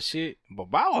Wow a lot of shit, but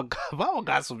Bow Wow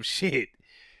got some shit.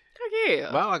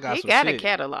 Yeah, Bow Wow got he some got shit. a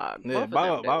catalog. Yeah,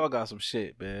 Bow Wow got some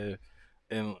shit, man.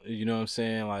 And you know what I'm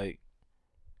saying? Like,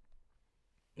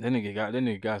 that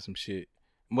nigga got some shit.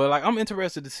 But like, I'm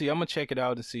interested to see. I'm gonna check it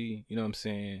out and see. You know what I'm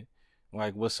saying?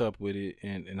 Like, what's up with it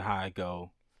and how it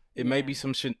go. It may be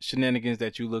some shenanigans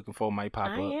that you looking for might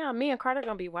pop up. Yeah, me and Carter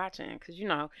gonna be watching because you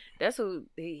know that's who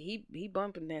he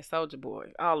bumping that Soulja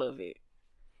Boy, all of it.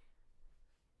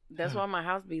 That's why my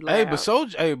house be loud. Hey, but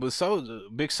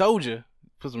Soulja, Big Soulja,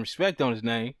 put some respect on his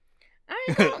name. I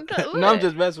ain't gonna No, I'm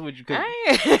just messing with you.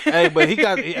 Hey, but he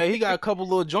got a couple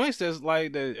little joints that's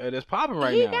like that's popping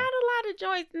right now. He got a lot of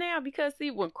joints now because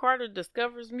see, when Carter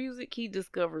discovers music, he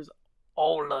discovers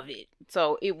all of it.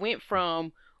 So it went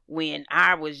from when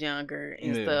I was younger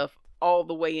and stuff all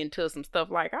the way into some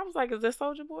stuff like I was like, "Is that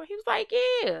Soulja Boy?" He was like,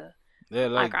 "Yeah." Yeah,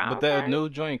 like but that new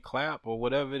joint Clap or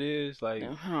whatever it is, like,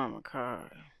 oh my God.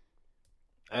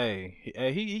 Hey,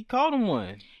 he called him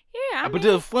one. Yeah, but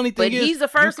the funny thing is, he's the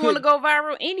first one to go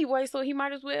viral anyway, so he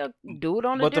might as well do it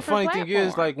on a different platform. But the funny thing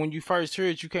is, like, when you first hear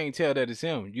it, you can't tell that it's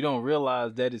him. You don't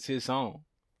realize that it's his song.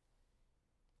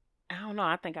 I don't know.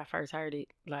 I think I first heard it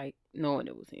like knowing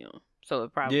it was him. So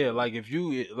it probably like if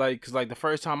you because like the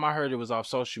first time I heard it was off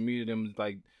social media, them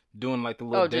like doing like the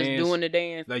little dance. Just doing the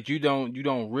dance. Like you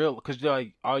don't real because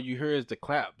like all you hear is the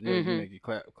clap. You make it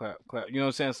clap, clap, clap. You know what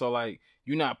I'm saying? So like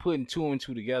you're not putting two and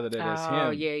two together that that's him.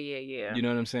 Oh yeah. You know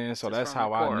what I'm saying? So that's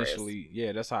how I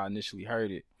initially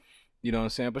heard it. You know what I'm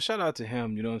saying? But shout out to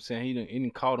him. You know what I'm saying? He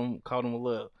didn't caught him a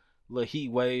little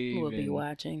heat wave. We'll be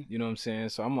watching. You know what I'm saying?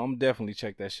 So I'm definitely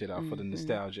check that shit out for the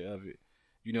nostalgia of it.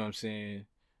 You know what I'm saying?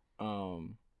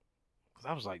 Cause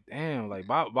I was like, damn, like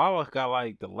Bow Wow got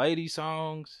like the lady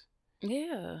songs.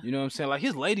 Yeah. You know what I'm saying? Like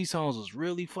his lady songs was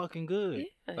really fucking good.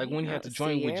 Yeah, like when he had to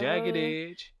join with Jagged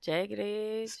Edge,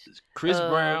 Chris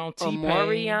Brown, T-Pain,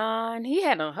 Omarion. He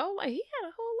had a whole lot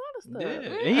of stuff. Yeah,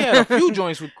 and he had a few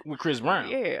joints with Chris Brown.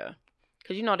 Yeah.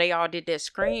 Cause you know they all did that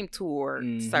Scream tour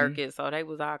circuit, so they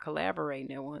was all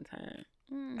collaborating at one time.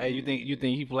 Hey, you think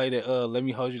he played it? Let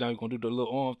me hold you down. You gonna do the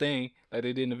little arm thing like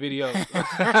they did in the video?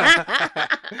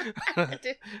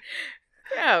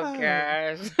 Oh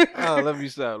gosh. Let me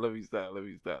stop.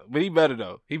 But he better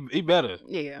though. He better.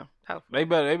 Yeah. Hopefully.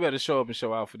 They better show up and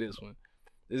show out for this one.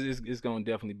 It's gonna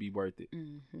definitely be worth it.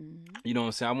 Mm-hmm. You know what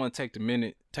I'm saying? I want to take a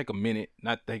minute,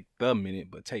 not take the minute,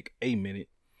 but take a minute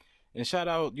and shout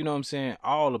out. You know what I'm saying?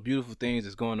 All the beautiful things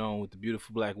that's going on with the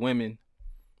beautiful black women.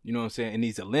 You know what I'm saying? In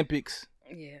these Olympics.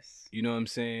 Yes. You know what I'm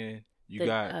saying? You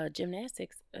got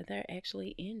gymnastics. They're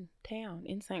actually in town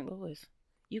in St. Louis.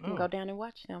 You can go down and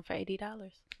watch them for $80.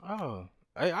 Oh,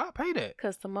 hey, I'll pay that.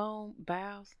 Cause Simone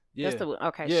Biles. Yeah. That's the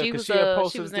okay. Yeah, she was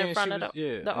in front of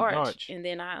the arch, and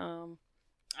then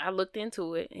I looked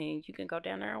into it, and you can go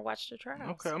down there and watch the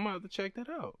trials. Okay, I'm gonna have to check that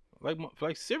out.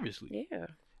 Like seriously. Yeah.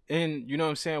 And you know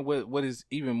what I'm saying? What is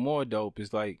even more dope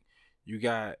is like you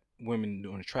got women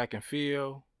doing track and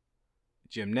field,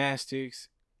 gymnastics,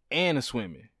 and the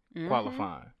swimming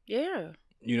qualifying. Yeah.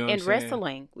 You know what I'm saying? And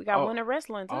wrestling. We got one in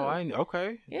wrestling too.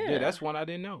 Okay. Yeah, that's one I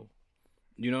didn't know.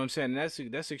 You know what I'm saying?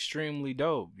 That's extremely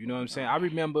dope. You know what I'm saying? I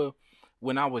remember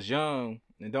when I was young,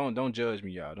 and don't judge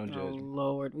me, y'all. Don't judge me.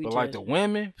 Lord, but like the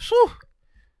women, whew,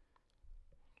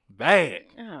 bad.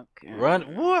 Oh God.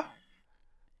 Run what?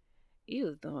 He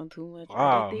was doing too much.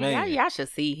 Oh man, y'all should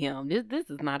see him.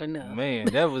 This is not enough. Man,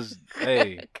 that was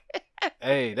hey,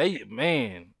 they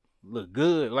look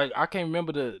good. Like I can't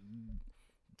remember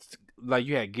like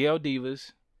you had Gail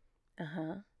Divas.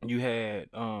 You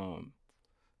had cause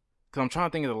I'm trying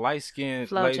to think of the light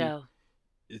skinned lady.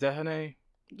 Is that her name?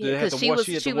 Yeah, because she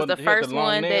was the first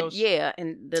one nails.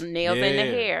 And the nails in the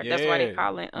hair. That's why they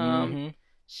call it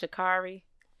Sha'Carri.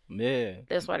 Yeah,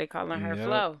 that's why they calling her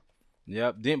Flo.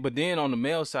 Yep. Then on the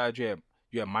male side, you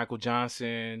have Michael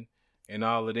Johnson and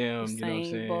all of them. You know what I'm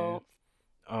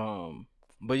saying?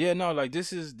 But yeah, no, like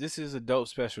this is a dope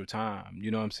special time.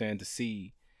 You know what I'm saying? To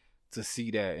see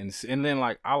that, and then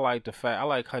like I like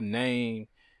her name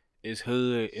is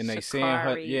Hood, and they saying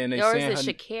her and they saying is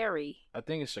it Sha'Carri? I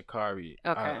think it's Sha'Carri.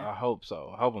 Okay, I hope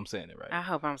so. I hope I'm saying it right. I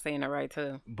hope I'm saying it right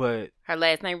too. But her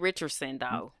last name Richardson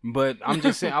though. But I'm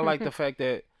just saying I like the fact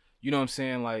that you know what I'm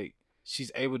saying, like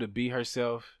she's able to be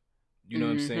herself. You know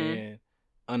what I'm saying,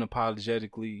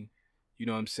 unapologetically. You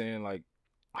know what I'm saying, like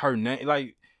her name,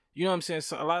 like, you know what I'm saying?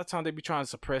 So a lot of times they be trying to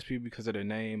suppress people because of their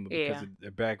name or because of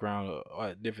their background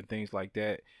or different things like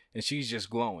that. And she's just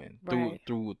glowing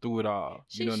through it all.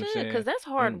 She you know what I'm saying? Because that's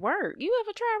hard work. You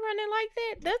ever try running like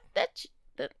that?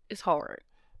 That is hard.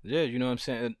 Yeah, you know what I'm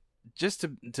saying? Just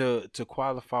to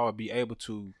qualify or be able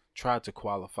to try to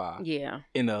qualify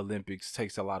in the Olympics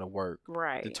takes a lot of work,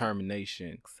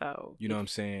 determination. So you know what I'm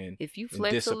saying? If you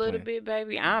flex a little bit,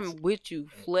 baby, I'm with you.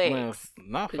 Flex. Well,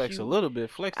 not flex a little bit.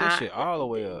 Flex that shit all the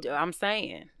way up. I'm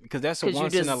saying. Because that's a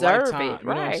once in a lifetime. You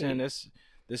know what I'm saying?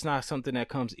 That's not something that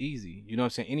comes easy. You know what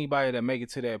I'm saying? Anybody that make it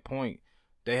to that point,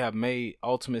 they have made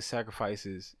ultimate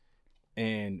sacrifices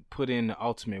and put in the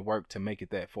ultimate work to make it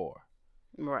that far.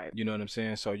 Right. You know what I'm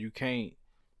saying? So you can't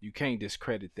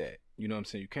discredit that. You know what I'm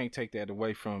saying? You can't take that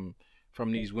away from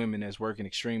these women that's working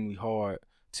extremely hard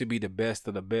to be the best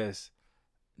of the best,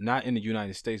 not in the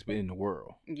United States but in the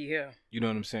world. Yeah. You know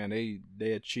what I'm saying?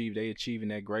 They achieving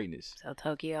that greatness. So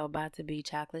Tokyo about to be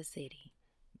Chocolate City.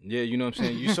 Yeah, you know what I'm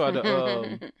saying? You saw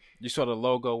the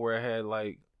logo where it had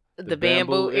like the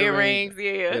bamboo earrings.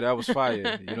 Yeah, that was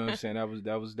fire. You know what I'm saying?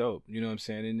 That was dope. You know what I'm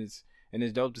saying? And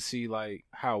it's dope to see like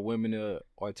how women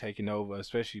are taking over,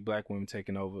 especially black women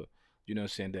taking over, you know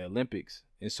what I'm saying, the Olympics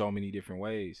in so many different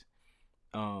ways.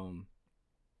 While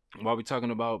we're talking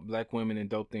about black women and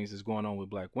dope things that's going on with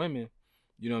black women,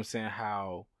 you know what I'm saying,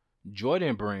 how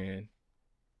Jordan Brand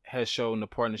has shown the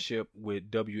partnership with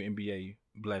WNBA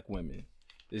black women.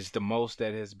 It's the most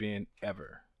that has been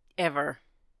ever.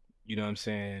 You know what I'm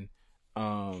saying?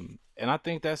 And I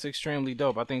think that's extremely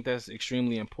dope. I think that's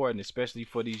extremely important, especially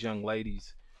for these young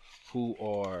ladies who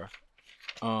are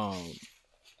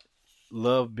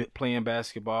love playing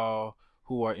basketball,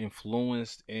 who are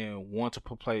influenced and want to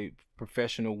play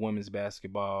professional women's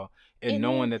basketball, and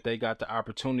knowing that they got the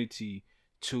opportunity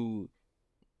to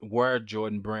wear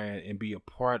Jordan Brand and be a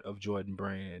part of Jordan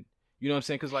Brand. You know what I'm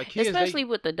saying? Because like kids, especially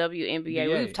with the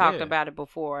WNBA, we've talked about it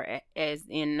before, as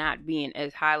in not being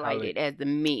as highlighted as the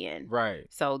men. Right.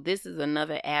 So this is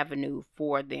another avenue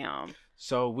for them.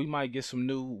 So we might get some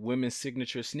new women's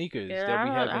signature sneakers that we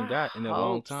haven't got in a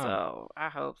long time. I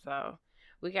hope so.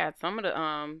 We got some of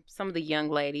the young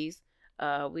ladies.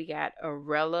 We got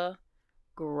Arella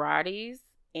Geraghties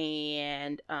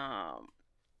and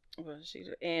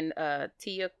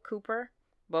Tia Cooper,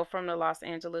 both from the Los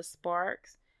Angeles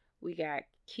Sparks. We got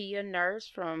Kia Nurse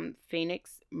from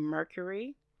Phoenix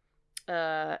Mercury,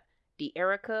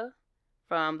 De'Erica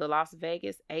from the Las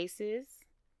Vegas Aces,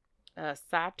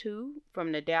 Satu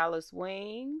from the Dallas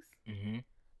Wings,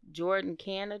 Jordan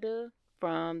Canada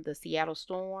from the Seattle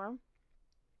Storm,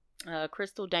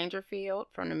 Crystal Dangerfield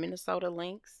from the Minnesota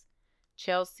Lynx,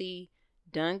 Chelsea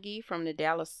Dungy from the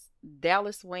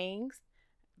Dallas Wings.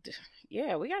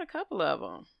 Yeah, we got a couple of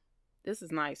them. This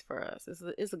is nice for us.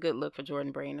 It's a good look for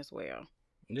Jordan Brand as well.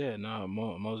 Yeah, no,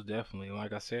 most definitely.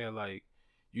 Like I said, like,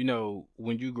 you know,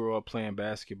 when you grow up playing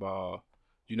basketball,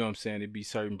 you know what I'm saying, it'd be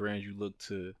certain brands you look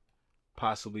to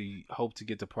possibly hope to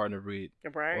get to partner with,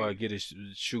 or get a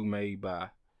shoe made by.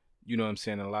 You know what I'm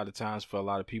saying? And a lot of times for a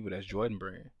lot of people, that's Jordan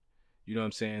Brand. You know what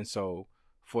I'm saying? So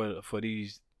for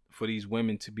these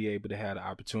women to be able to have the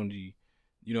opportunity,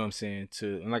 you know what I'm saying,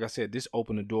 and like I said, this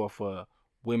opened the door for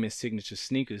women's signature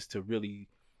sneakers to really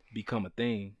become a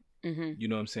thing. You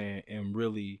know what I'm saying? And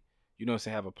really, you know what I'm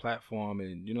saying, have a platform.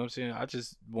 And you know what I'm saying, I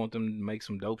just want them to make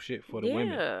some dope shit for the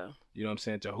women. You know what I'm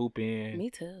saying, to hoop in.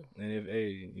 Me too. And if,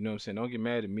 hey, you know what I'm saying, don't get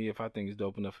mad at me if I think it's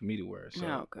dope enough for me to wear. So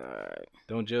oh God,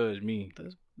 don't judge me.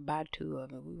 Just buy two of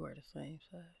them. We wear the same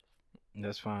size.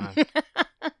 That's fine.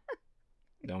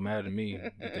 Don't matter to me.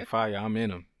 If they fire, I'm in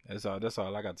them. That's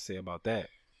all I got to say about that.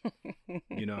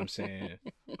 You know what I'm saying?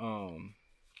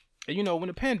 And you know, when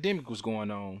the pandemic was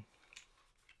going on,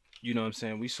 you know what I'm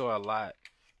saying, we saw a lot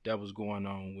that was going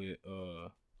on with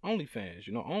OnlyFans.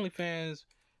 You know, OnlyFans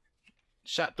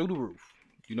shot through the roof.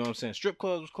 You know what I'm saying? Strip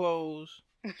clubs was closed.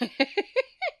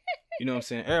 You know what I'm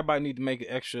saying? Everybody need to make an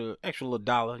extra little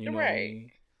dollar. You know what I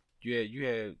mean? You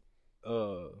had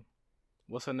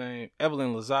what's her name?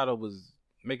 Evelyn Lozada was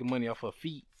making money off her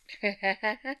feet. You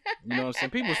know what I'm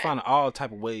saying? People was finding all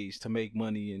type of ways to make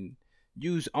money and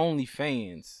use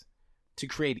OnlyFans to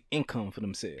create income for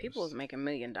themselves. People was making $1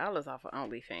 million off of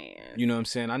OnlyFans. You know what I'm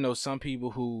saying? I know some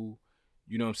people who,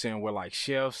 you know what I'm saying, were like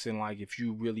chefs, and like if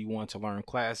you really want to learn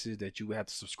classes that you would have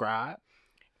to subscribe.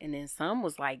 And then some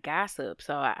was like gossip.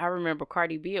 So I remember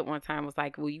Cardi B at one time was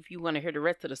like, well, if you want to hear the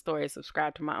rest of the story,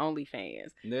 subscribe to my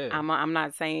OnlyFans. Yeah. I'm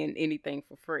not saying anything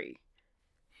for free.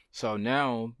 So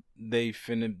now they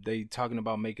talking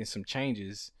about making some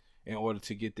changes in order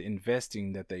to get the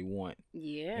investing that they want.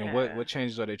 Yeah. And what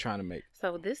changes are they trying to make?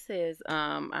 So this is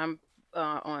I'm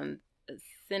on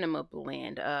Cinema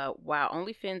Blend. While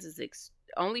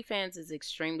OnlyFans is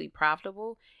extremely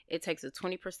profitable, it takes a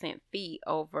 20% fee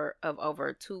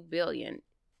over 2 billion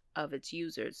of its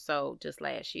users. So just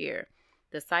last year,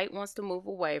 the site wants to move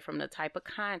away from the type of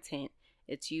content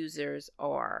its users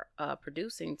are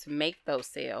producing to make those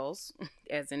sales,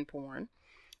 as in porn.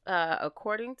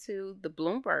 According to the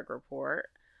Bloomberg report,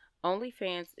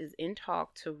 OnlyFans is in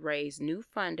talk to raise new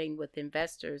funding with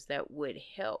investors that would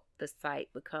help the site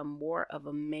become more of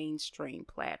a mainstream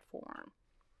platform.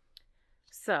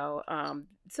 So,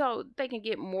 so they can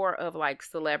get more of like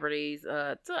celebrities.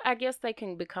 So I guess they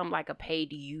can become like a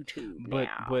paid YouTube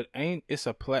now. But it's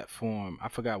a platform? I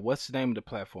forgot what's the name of the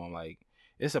platform. Like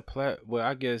it's a Well,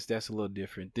 I guess that's a little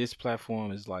different. This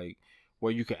platform is like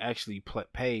where you can actually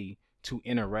pay to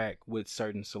interact with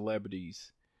certain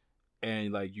celebrities,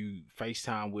 and like you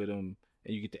FaceTime with them,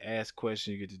 and you get to ask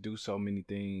questions. You get to do so many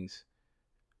things,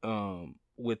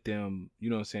 with them.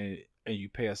 You know what I'm saying? And you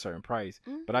pay a certain price.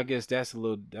 Mm-hmm. But I guess that's a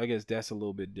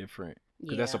little bit different.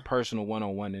 Because that's a personal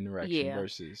one-on-one interaction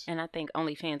versus. And I think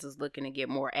OnlyFans is looking to get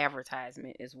more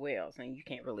advertisement as well. So you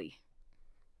can't really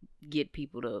get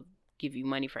people to give you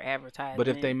money for advertising. But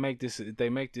if they make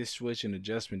this switch and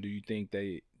adjustment, do you think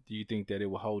that it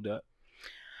will hold up?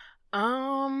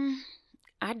 I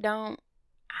can't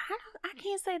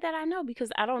say that I know,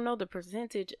 because I don't know the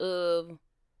percentage of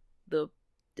the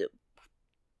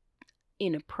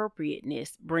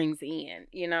inappropriateness brings in.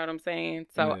 You know what I'm saying?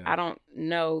 So I don't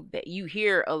know that you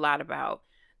hear a lot about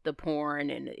the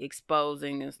porn and the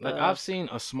exposing and stuff. Like I've seen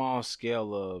a small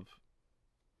scale of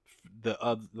the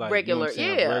other regular,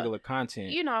 regular content.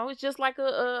 You know, it's just like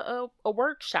a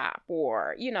workshop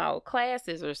or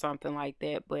classes or something like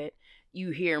that. But you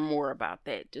hear more about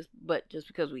that. Just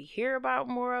because we hear about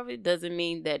more of it doesn't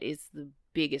mean that it's the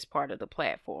biggest part of the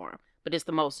platform. But it's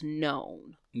the most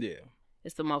known. Yeah.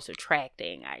 It's the most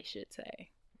attracting, I should say.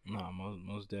 No,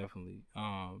 most definitely.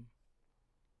 I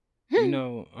don't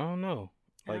know.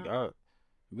 Like,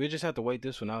 we just have to wait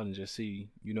this one out and just see.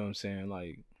 You know what I'm saying?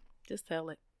 Like, just tell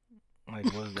it. Like,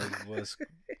 what's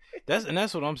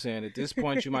that's what I'm saying. At this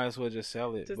point, you might as well just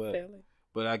sell it. Sell it.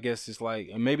 But I guess it's like,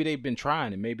 and maybe they've been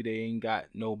trying, and maybe they ain't got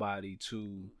nobody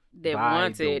to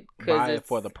buy it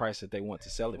for the price that they want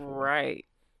to sell it for. Right.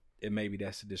 And maybe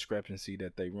that's the discrepancy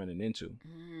that they running into.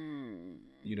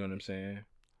 You know what I'm saying?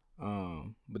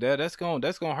 But that's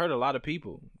gonna hurt a lot of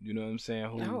people. You know what I'm saying?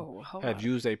 Who have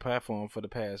used a platform for the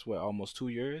past almost 2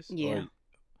 years? Yeah.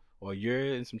 Or a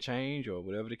year and some change, or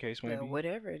whatever the case may be.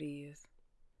 Whatever it is.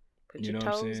 Put your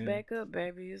toes back up,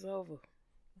 baby. It's over.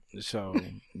 So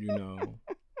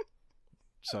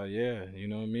so yeah, you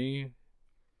know what I mean?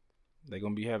 They're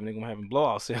gonna be having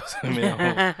blowout sales in the middle.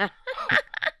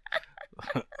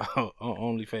 On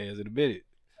OnlyFans in a bit.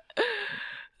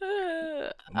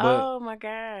 Oh my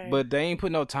god! But they ain't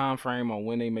put no time frame on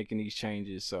when they making these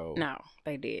changes. So no,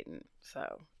 they didn't.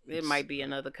 So it might be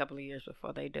another couple of years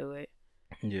before they do it.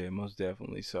 Yeah, most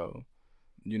definitely. So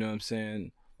you know what I'm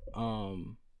saying.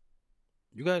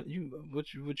 You got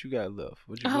what you got left?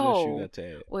 What you got to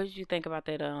add? What did you think about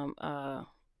that?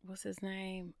 What's his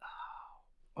name?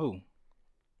 Oh,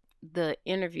 the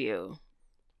interview.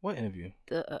 What interview?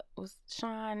 Was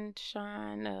Sean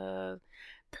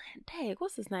dang,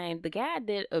 what's his name? The guy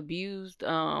that abused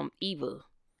Eva.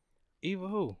 Eva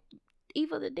who?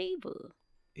 Eva the Diva.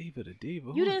 Eva the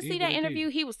Diva. You didn't see that interview?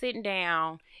 He was sitting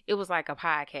down. It was like a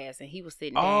podcast, and he was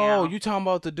sitting down. Oh, you talking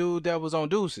about the dude that was on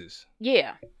Deuces?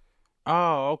 Yeah.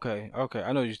 Oh, okay.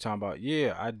 I know what you're talking about.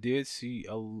 Yeah, I did see.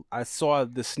 I saw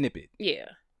the snippet. Yeah.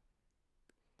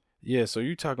 Yeah, so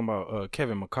you talking about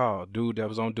Kevin McCall, dude that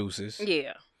was on Deuces?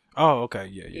 Yeah. Oh, okay.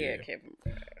 Yeah. Kevin.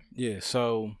 Yeah,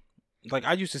 so like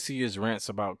I used to see his rants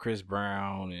about Chris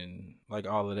Brown and like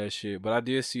all of that shit, but I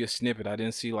did see a snippet. I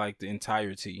didn't see like the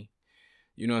entirety.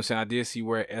 You know what I'm saying? I did see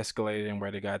where it escalated and where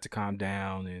they got to calm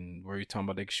down and where you're talking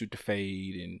about they could shoot the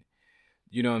fade and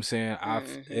you know what I'm saying? I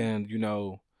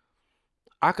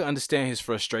could understand his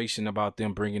frustration about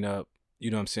them bringing up, you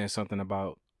know what I'm saying, something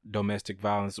about domestic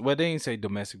violence. Well, they didn't say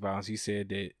domestic violence. He said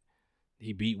that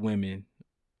he beat women,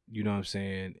 you know what I'm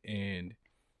saying? And,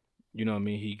 you know what I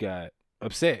mean? He got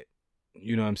upset,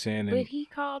 you know what I'm saying? But he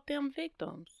called them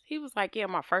victims. He was like, yeah,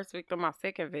 my first victim, my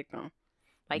second victim.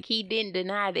 Like, he didn't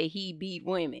deny that he beat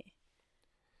women.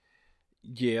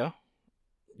 Yeah.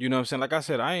 You know what I'm saying? Like I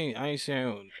said, I ain't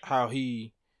saying how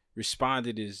he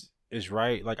responded is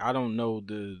right. Like, I don't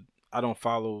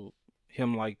follow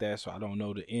him like that, so I don't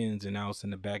know the ins and outs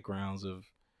and the backgrounds of,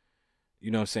 you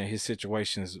know what I'm saying, his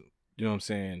situations, you know what I'm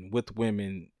saying, with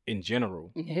women in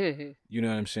general. You know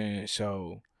what I'm saying?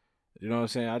 So, you know what I'm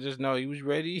saying? I just know he was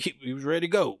ready. He was ready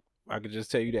to go. I could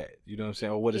just tell you that. You know what I'm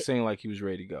saying? Or what it seemed like he was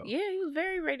ready to go. Yeah, he was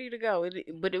very ready to go,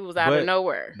 but it was out of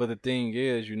nowhere. But the thing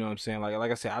is, you know what I'm saying?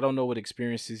 Like I said, I don't know what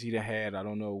experiences he done had. I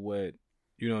don't know what,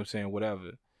 you know what I'm saying,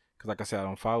 whatever. Because like I said, I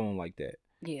don't follow him like that.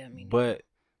 Yeah, I mean. But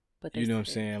you know what I'm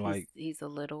saying? Like, he's a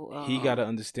little... he got to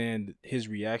understand his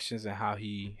reactions and how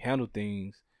he handled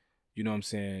things, you know what I'm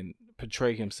saying,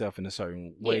 portray himself in a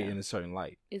certain way, in a certain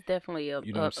light. It's definitely a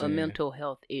mental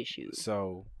health issue.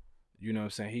 So, you know what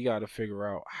I'm saying, he got to figure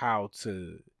out how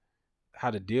to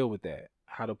deal with that,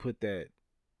 how to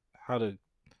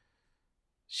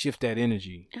shift that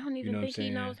energy. I don't even think he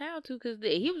knows how to, because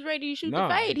he was ready to shoot the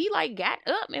fade. He like got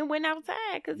up and went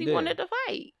outside because he wanted to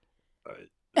fight.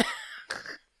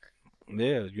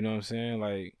 Yeah, you know what I'm saying?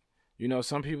 Like, you know,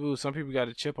 some people got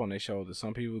a chip on their shoulder.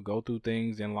 Some people go through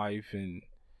things in life, and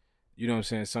you know what I'm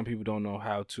saying, some people don't know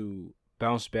how to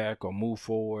bounce back or move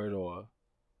forward or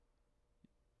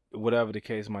whatever the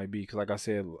case might be. Because like I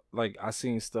said, like I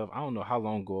seen stuff, I don't know how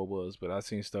long ago it was, but I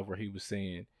seen stuff where he was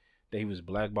saying that he was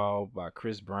blackballed by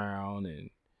Chris Brown and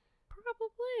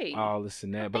probably all this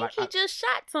and that. But like, he just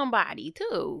shot somebody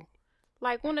too,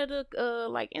 like one of the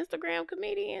like Instagram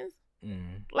comedians.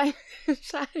 Mm-hmm. Like,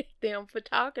 shot at them for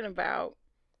talking about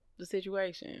the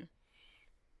situation.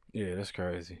 Yeah, that's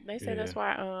crazy. They say that's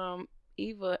why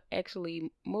Eva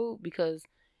actually moved, because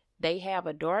they have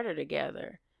a daughter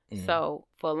together. Mm-hmm. So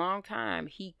for a long time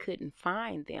he couldn't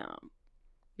find them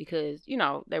because, you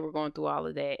know, they were going through all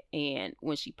of that. And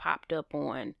when she popped up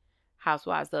on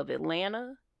Housewives of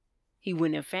Atlanta, he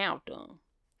went and found them.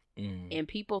 Mm-hmm. And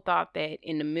people thought that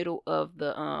in the middle of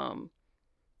the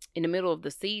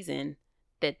season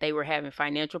that they were having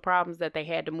financial problems, that they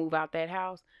had to move out that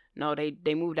house. No, they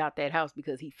moved out that house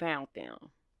because he found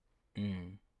them.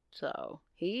 Mm. So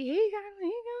he got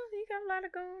a lot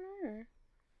of going on.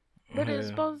 But it's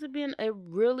supposed to be a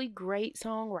really great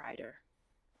songwriter.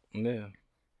 Yeah.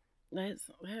 That's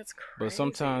crazy. But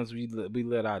sometimes we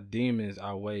let our demons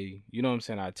outweigh, you know what I'm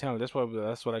saying, our talent. That's what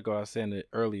I was saying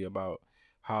earlier about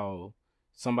how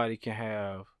somebody can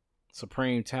have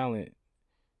supreme talent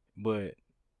but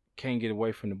can't get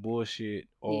away from the bullshit,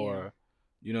 or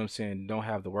you know what I'm saying, don't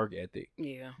have the work ethic.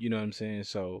 Yeah. You know what I'm saying?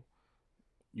 So,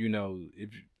 you know,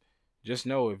 if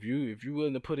you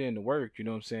willing to put in the work, you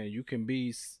know what I'm saying, you can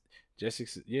be you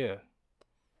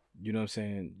know what I'm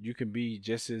saying, you can be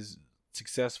just as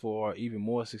successful or even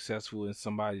more successful than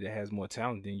somebody that has more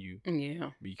talent than you.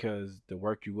 Yeah. Because the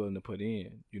work you're willing to put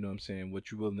in, you know what I'm saying,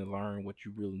 what you're willing to learn, what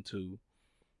you're willing to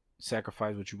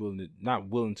sacrifice, what you're not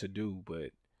willing to do,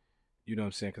 but you know what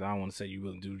I'm saying, because I don't want to say you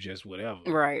willing to do just whatever.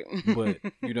 Right. But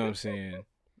you know what I'm saying,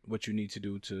 what you need to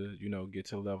do to, you know, get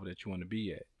to the level that you want to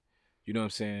be at. You know what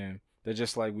I'm saying? They're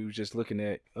just like we were just looking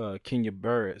at Kenya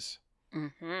Barris.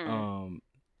 Mm-hmm.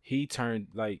 He turned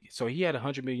so he had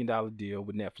 $100 million deal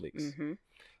with Netflix. Mm-hmm.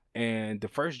 And the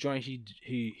first joint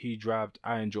he dropped,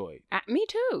 I enjoyed. Me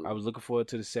too. I was looking forward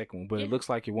to the second one, but it looks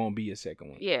like it won't be a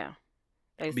second one. Yeah.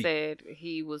 They said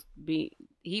he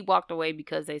walked away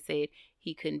because they said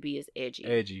he couldn't be as edgy.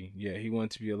 Edgy, yeah. He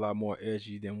wanted to be a lot more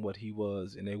edgy than what he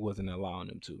was, and they wasn't allowing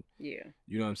him to. Yeah.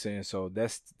 You know what I'm saying? So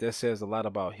that says a lot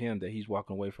about him, that he's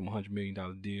walking away from $100 million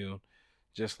deal,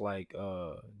 just like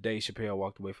Dave Chappelle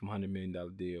walked away from $100 million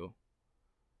deal.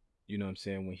 You know what I'm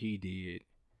saying, when he did,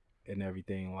 and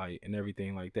everything like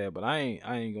that. But I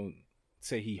ain't gonna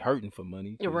say he hurting for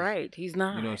money. You're right. He's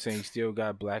not. You know what I'm saying? He still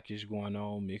got Blackish going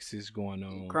on, Mixes going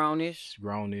on. Grownish,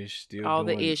 still all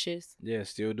doing, the issues. Yeah,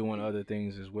 still doing other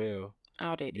things as well.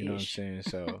 All that you know what I'm saying?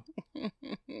 So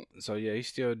so yeah, he's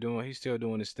still doing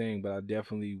his thing, but I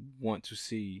definitely want to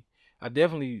see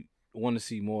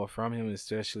more from him,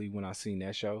 especially when I seen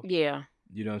that show. Yeah.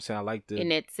 You know what I'm saying? I like in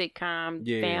that sitcom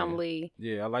Family.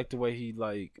 Yeah, I like the way he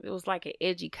it was like an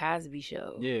edgy Cosby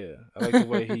show. Yeah. I like the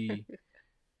way he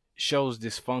shows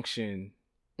dysfunction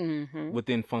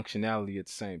within functionality at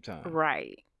the same time.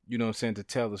 Right. You know what I'm saying? To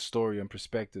tell the story and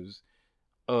perspectives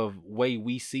of way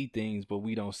we see things, but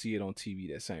we don't see it on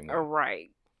TV that same way.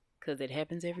 Right. Because it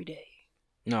happens every day.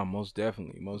 No, most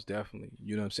definitely.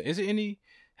 You know what I'm saying?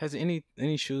 Has any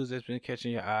shoes that's been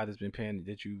catching your eye that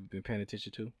you've been paying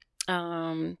attention to?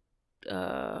 What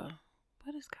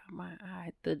is caught my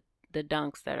eye? The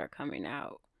dunks that are coming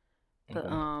out.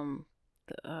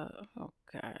 Oh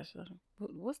gosh,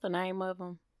 what's the name of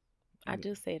them? I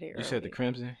just said it earlier. You said the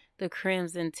Crimson? The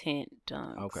Crimson Tint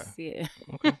dunks. Okay. Yeah.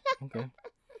 Okay.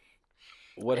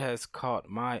 What has caught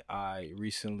my eye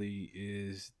recently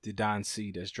is the Don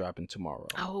C that's dropping tomorrow.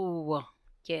 Oh,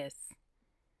 yes.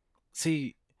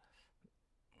 See,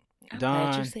 I'm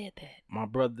glad you said that. My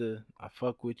brother, I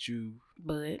fuck with you.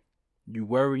 But? You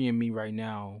worrying me right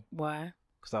now. Why?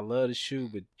 because I love the shoe,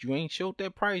 but you ain't showed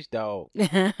that price, dog. You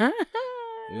know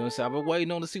what I'm saying? I've been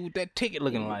waiting on to see what that ticket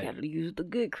looking like. You gotta use the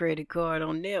good credit card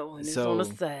on that one. It's on the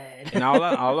side. And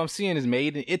all I'm seeing is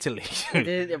made in Italy.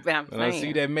 When I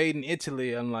see that made in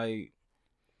Italy, I'm like,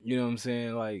 you know what I'm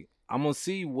saying? Like, I'm gonna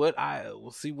see what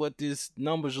this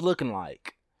number's looking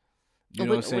like. You know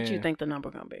what I'm saying? What you think the number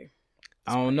gonna be?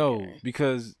 I don't know,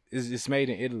 because it's made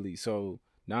in Italy, so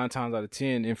 9 times out of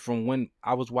 10, and from when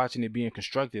I was watching it being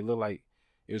constructed, it looked like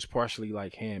it was partially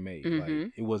like handmade. Mm-hmm.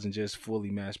 Like, it wasn't just fully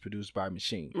mass produced by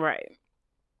machine. Right.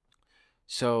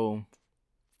 So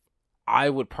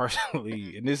I would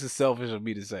personally, and this is selfish of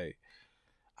me to say,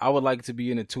 I would like to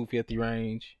be in the 250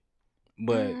 range,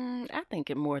 but I think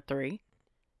it more 3. I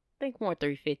think more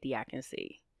 350 I can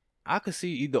see. I could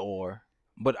see either or,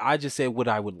 but I just said what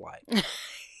I would like.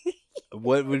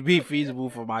 What would be feasible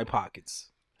for my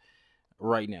pockets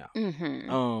right now.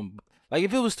 Mm-hmm. Like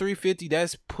if it was 350,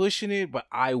 that's pushing it, but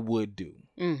I would do.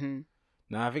 Mm-hmm.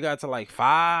 Now if it got to like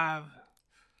 5,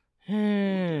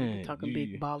 talking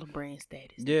big baller brand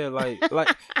status. Yeah, like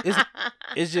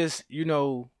it's just, you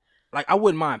know, like I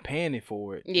wouldn't mind paying it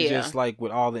for it. Yeah. It's just like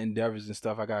with all the endeavors and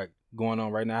stuff I got going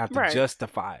on right now, I have to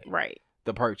justify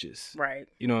the purchase. Right.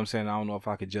 You know what I'm saying? I don't know if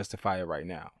I could justify it right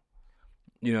now.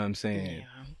 You know what I'm saying?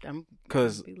 Yeah,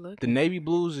 because the navy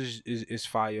blues is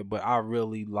fire, but I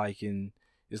really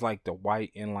it's like the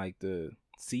white and like the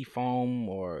sea foam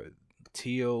or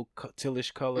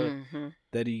tealish color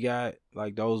that he got.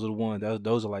 Like those are the ones.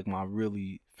 Those are like my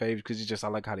really favorite because it's just I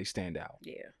like how they stand out.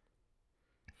 Yeah.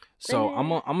 So I'm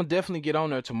gonna definitely get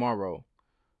on there tomorrow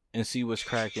and see what's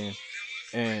cracking.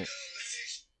 And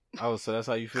so that's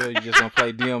how you feel? You just gonna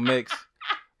play DMX?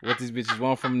 What these bitches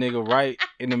want from a nigga right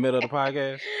in the middle of the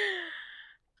podcast?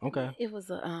 Okay. It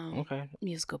was a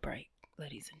musical break,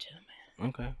 ladies and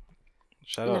gentlemen. Okay.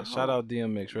 Shout out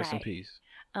DMX. Rest in peace.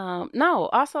 No,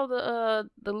 also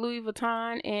the Louis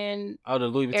Vuitton and the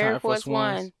Louis Vuitton Air Force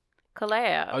One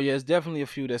collab. Oh yeah, it's definitely a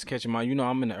few that's catching my. You know,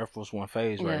 I'm in the Air Force One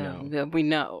phase right now. Yeah, we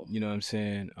know. You know what I'm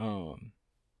saying?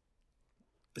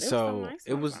 So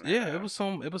it was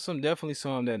definitely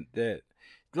some that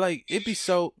like it'd be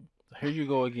so. Here you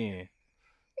go again.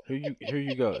 Here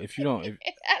you go. If you don't, I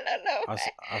don't know.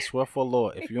 I swear for the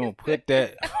Lord, if you don't put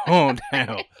that phone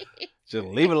down, just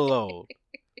leave it alone.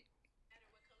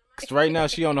 Cause right now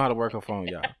she don't know how to work her phone,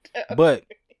 y'all. But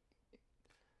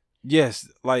yes,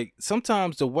 like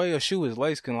sometimes the way a shoe is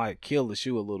laced can like kill the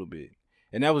shoe a little bit,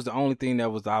 and that was the only thing I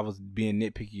was being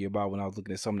nitpicky about when I was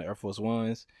looking at some of the Air Force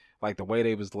Ones, like the way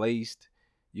they was laced.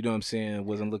 You know what I'm saying?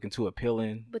 Wasn't looking too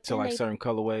appealing to like certain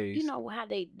colorways. You know how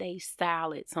they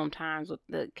style it sometimes with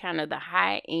the kind of the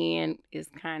high end is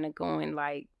kind of going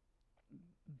like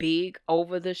big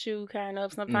over the shoe kind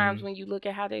of sometimes when you look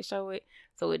at how they show it.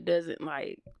 So it doesn't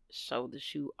like show the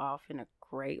shoe off in a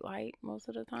great light most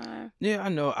of the time. Yeah, I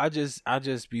know. I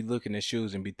just be looking at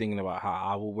shoes and be thinking about how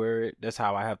I will wear it. That's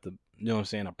how I have to, you know what I'm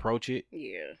saying, approach it.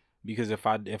 Yeah. Because if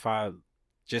I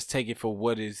just take it for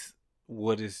what is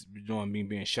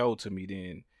being showed to me,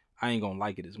 then I ain't gonna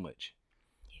like it as much.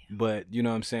 Yeah. But you know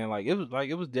what I'm saying, like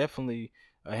it was definitely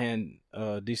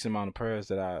a decent amount of pairs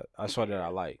that I saw that I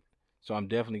like. So I'm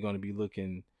definitely gonna be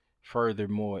looking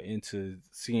furthermore into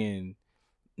seeing,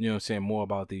 you know what I'm saying, more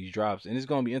about these drops, and it's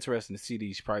gonna be interesting to see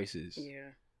these prices. Yeah,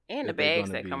 and the bags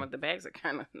that come with the bags are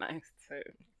kind of nice too.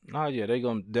 Oh yeah, they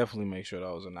gonna definitely make sure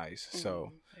those are nice.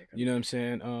 So you know what I'm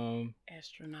saying.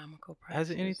 Astronomical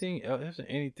prices. Has there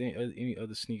any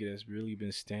other sneaker that's really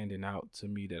been standing out to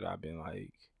me that I've been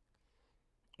like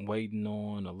waiting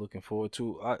on or looking forward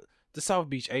to? The South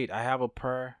Beach 8. I have a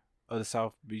pair of the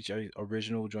South Beach 8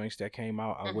 original joints that came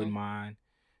out. I wouldn't mind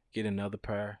getting another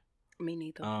pair. Me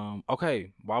neither.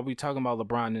 Okay. While we talking about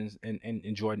LeBron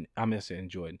and Jordan, I'm gonna say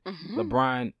Jordan.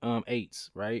 LeBron 8s,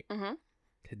 right?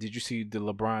 Did you see the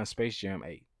LeBron Space Jam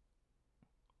 8?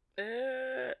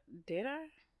 Did I?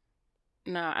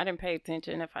 No, I didn't pay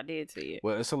attention if I did see it.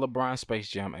 Well, it's a LeBron Space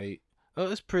Jam 8.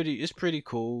 It's pretty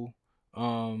cool.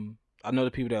 I know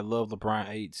the people that love LeBron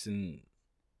 8s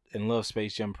and love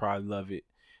Space Jam probably love it.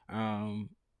 I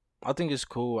think it's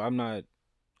cool. I'm not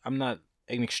an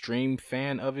extreme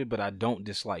fan of it, but I don't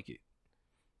dislike it.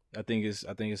 I think it's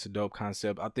a dope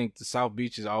concept. I think the South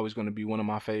Beach is always going to be one of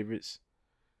my favorites.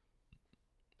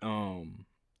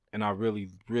 And I really,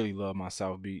 really love my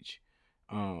South Beach.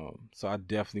 So I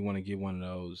definitely want to get one of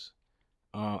those.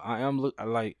 I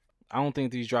don't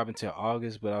think these drop until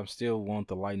August, but I still want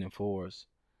the Lightning 4s.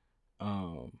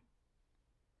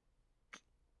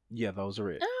 Yeah, those are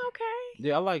it. Oh, okay.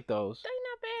 Yeah, I like those. They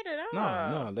not bad at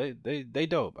all. No, they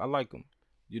dope. I like them.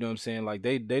 You know what I'm saying? Like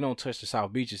they don't touch the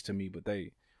South Beaches to me, but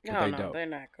they But no, they're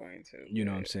not going to. You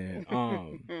know what I'm saying?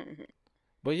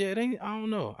 But yeah, it ain't. I don't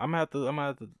know. I'm gonna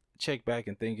have to check back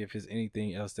and think if there's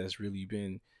anything else that's really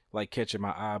been like catching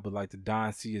my eye. But like the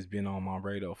Don C has been on my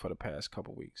radar for the past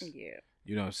couple weeks. Yeah.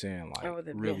 You know what I'm saying? Like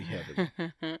really heavily.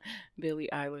 Billie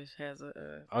Eilish has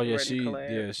a oh yeah,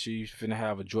 collab. she's finna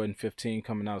have a Jordan 15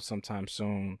 coming out sometime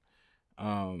soon.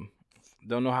 Don't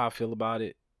know how I feel about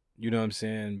it. You know what I'm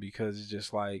saying? Because it's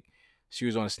just like she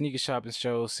was on a sneaker shopping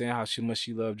show saying how much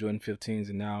she loved Jordan 15s,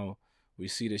 and now we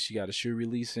see that she got a shoe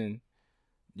releasing.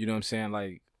 You know what I'm saying?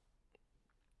 Like,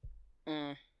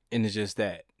 and it's just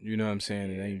that. You know what I'm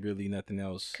saying? It ain't really nothing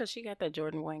else. Cause she got that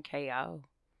Jordan 1 KO.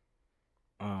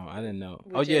 I didn't know.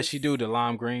 Yeah, she do the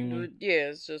lime green one. Yeah,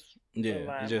 it's just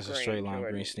it's just a straight lime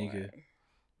green sneaker.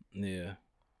 Yeah.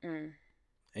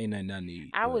 Ain't nothing I need.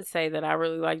 I would say that I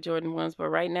really like Jordan 1s, but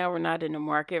right now we're not in the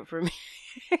market for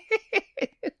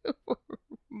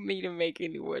me to make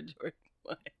any more Jordan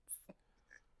 1s.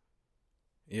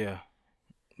 Yeah.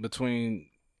 Between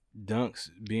Dunks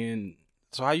being...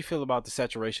 So how you feel about the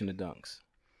saturation of Dunks?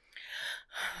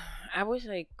 I wish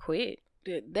they quit.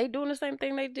 They doing the same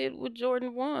thing they did with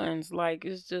Jordan 1s. Like,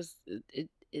 it's just...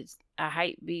 It's a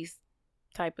hype beast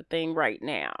type of thing right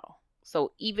now.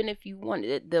 So even if you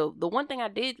wanted... The one thing I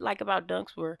did like about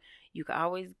Dunks were you could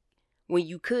always... When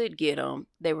you could get them,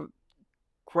 they were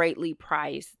greatly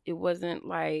priced. It wasn't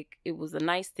like... It was a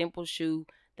nice, simple shoe.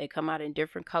 They come out in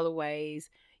different colorways.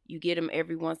 You get them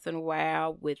every once in a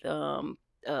while with a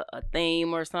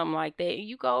theme or something like that, and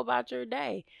you go about your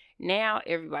day. Now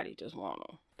everybody just want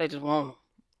them. They just want them.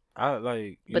 I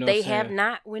like, but they have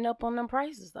not went up on them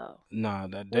prices though. Nah,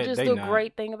 which is the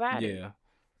great thing about it. Yeah.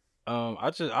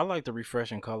 I like the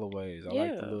refreshing colorways. I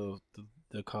like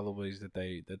the colorways that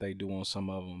they do on some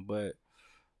of them, but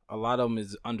a lot of them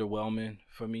is underwhelming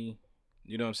for me.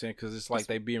 You know what I'm saying? Because it's like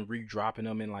they been re-dropping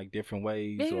them in like different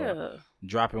ways, or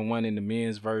dropping one in the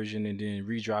men's version and then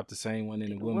re-drop the same one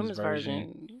in the women's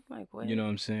version. Like what? You know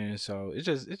what I'm saying? So it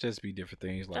just be different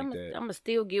things like that. I'm gonna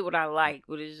still get what I like,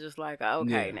 but it's just like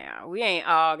okay, now we ain't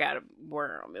all gotta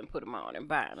wear them and put them on and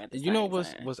buy them at the same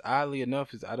time. What's oddly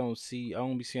enough is I don't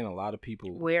be seeing a lot of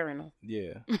people wearing them.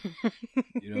 Yeah,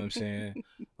 you know what I'm saying?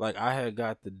 Like I had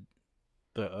got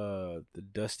the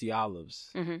Dusty Olives.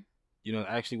 Mm-hmm. You know,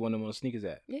 actually one of them on the sneakers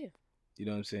app. Yeah. You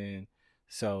know what I'm saying?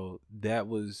 So that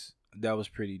was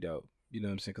pretty dope. You know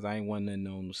what I'm saying? Because I ain't wanted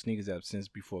nothing on the sneakers app since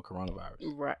before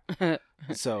coronavirus. Right.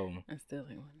 So I still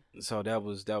ain't one. So that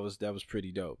was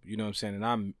pretty dope. You know what I'm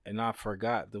saying? And I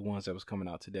forgot the ones that was coming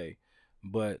out today.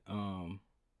 But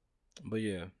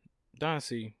yeah, Don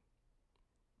C,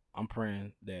 I'm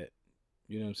praying that,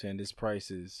 you know what I'm saying, this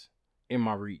price is in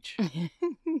my reach.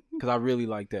 Because I really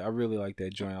like that. I really like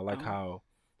that joint. I like how,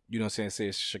 you know what I'm saying, say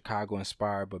it's Chicago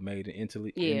inspired but made in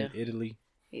Italy. Yeah. In Italy.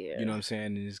 Yeah. You know what I'm saying?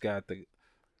 And it's got the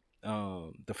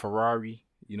Ferrari.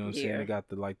 You know what I'm saying? They got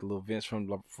the little vents from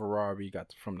the Ferrari,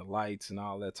 got from the lights and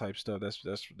all that type stuff.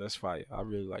 That's fire. I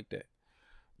really like that.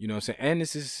 You know what I'm saying? And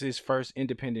this is his first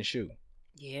independent shoe.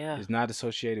 Yeah. It's not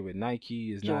associated with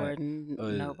Nike. It's Jordan,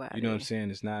 not nobody. You know what I'm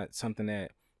saying? It's not something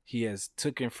that he has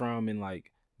taken from and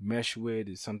like mesh with.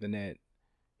 It's something that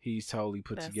he's totally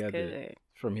put together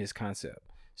from his concept.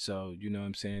 So, you know what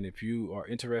I'm saying? If you are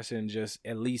interested in just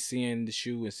at least seeing the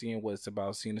shoe and seeing what it's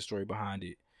about, seeing the story behind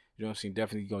it, you know what I'm saying?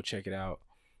 Definitely go check it out.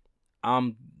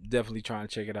 I'm definitely trying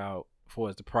to check it out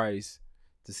for the price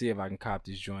to see if I can cop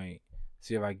this joint,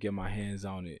 see if I can get my hands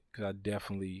on it. Because I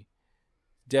definitely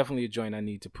a joint I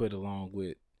need to put along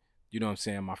with, you know what I'm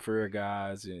saying, my Fur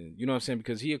guys. And you know what I'm saying?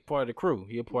 Because he a part of the crew.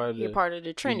 He a part of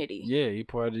the Trinity. He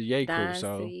part of the Ye crew.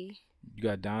 So C. You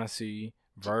got Don C,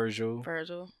 Virgil,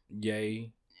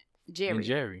 Ye, Jerry. And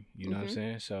Jerry. You know what I'm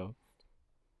saying? So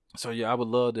yeah, I would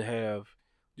love to have,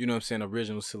 you know what I'm saying,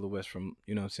 original silhouettes from,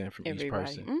 you know what I'm saying, from each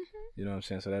person. Mm-hmm. You know what I'm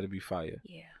saying? So that'd be fire.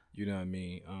 Yeah. You know what I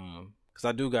mean? Because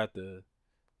I do got the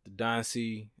Don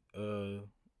C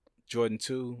Jordan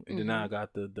 2, and then I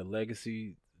got the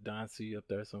Legacy Don C up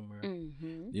there somewhere.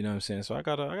 Mm-hmm. You know what I'm saying? So I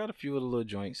got a few of the little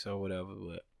joints or whatever,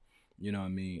 but you know what I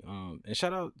mean? And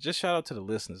shout out to the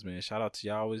listeners, man. Shout out to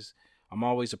y'all. I'm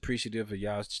always appreciative of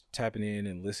y'all tapping in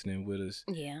and listening with us.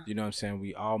 Yeah. You know what I'm saying?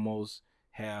 We almost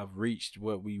have reached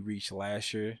what we reached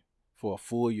last year for a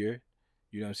full year.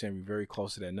 You know what I'm saying? We're very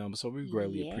close to that number. So we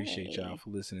greatly appreciate y'all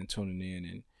for listening, tuning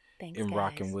in, and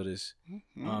rocking with us.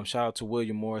 Mm-hmm. Shout out to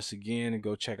William Morris again, and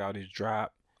go check out his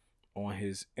drop on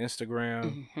his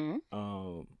Instagram.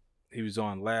 Mm-hmm. He was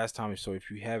on last time. So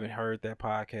if you haven't heard that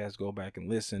podcast, go back and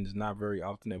listen. It's not very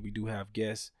often that we do have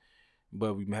guests,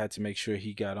 but we had to make sure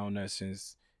he got on there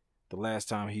since the last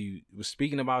time he was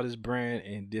speaking about his brand,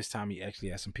 and this time he actually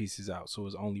had some pieces out. So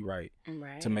it's only right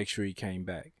to make sure he came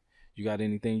back. You got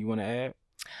anything you want to add?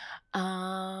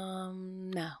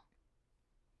 No.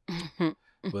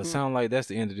 But it sounds like that's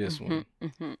the end of this one.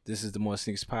 This is the More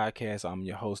Sneakers Podcast. I'm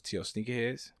your host, T.O.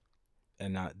 Sneakerheads.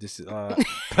 And this is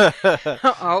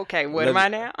okay, what am I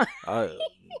now?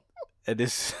 And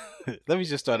this let me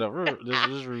just start up.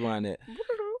 Let's rewind that.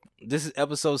 This is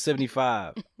episode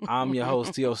 75. I'm your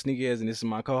host, T.O. Sneakerheads, and this is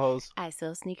my co-host. I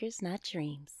sell sneakers, not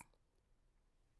dreams.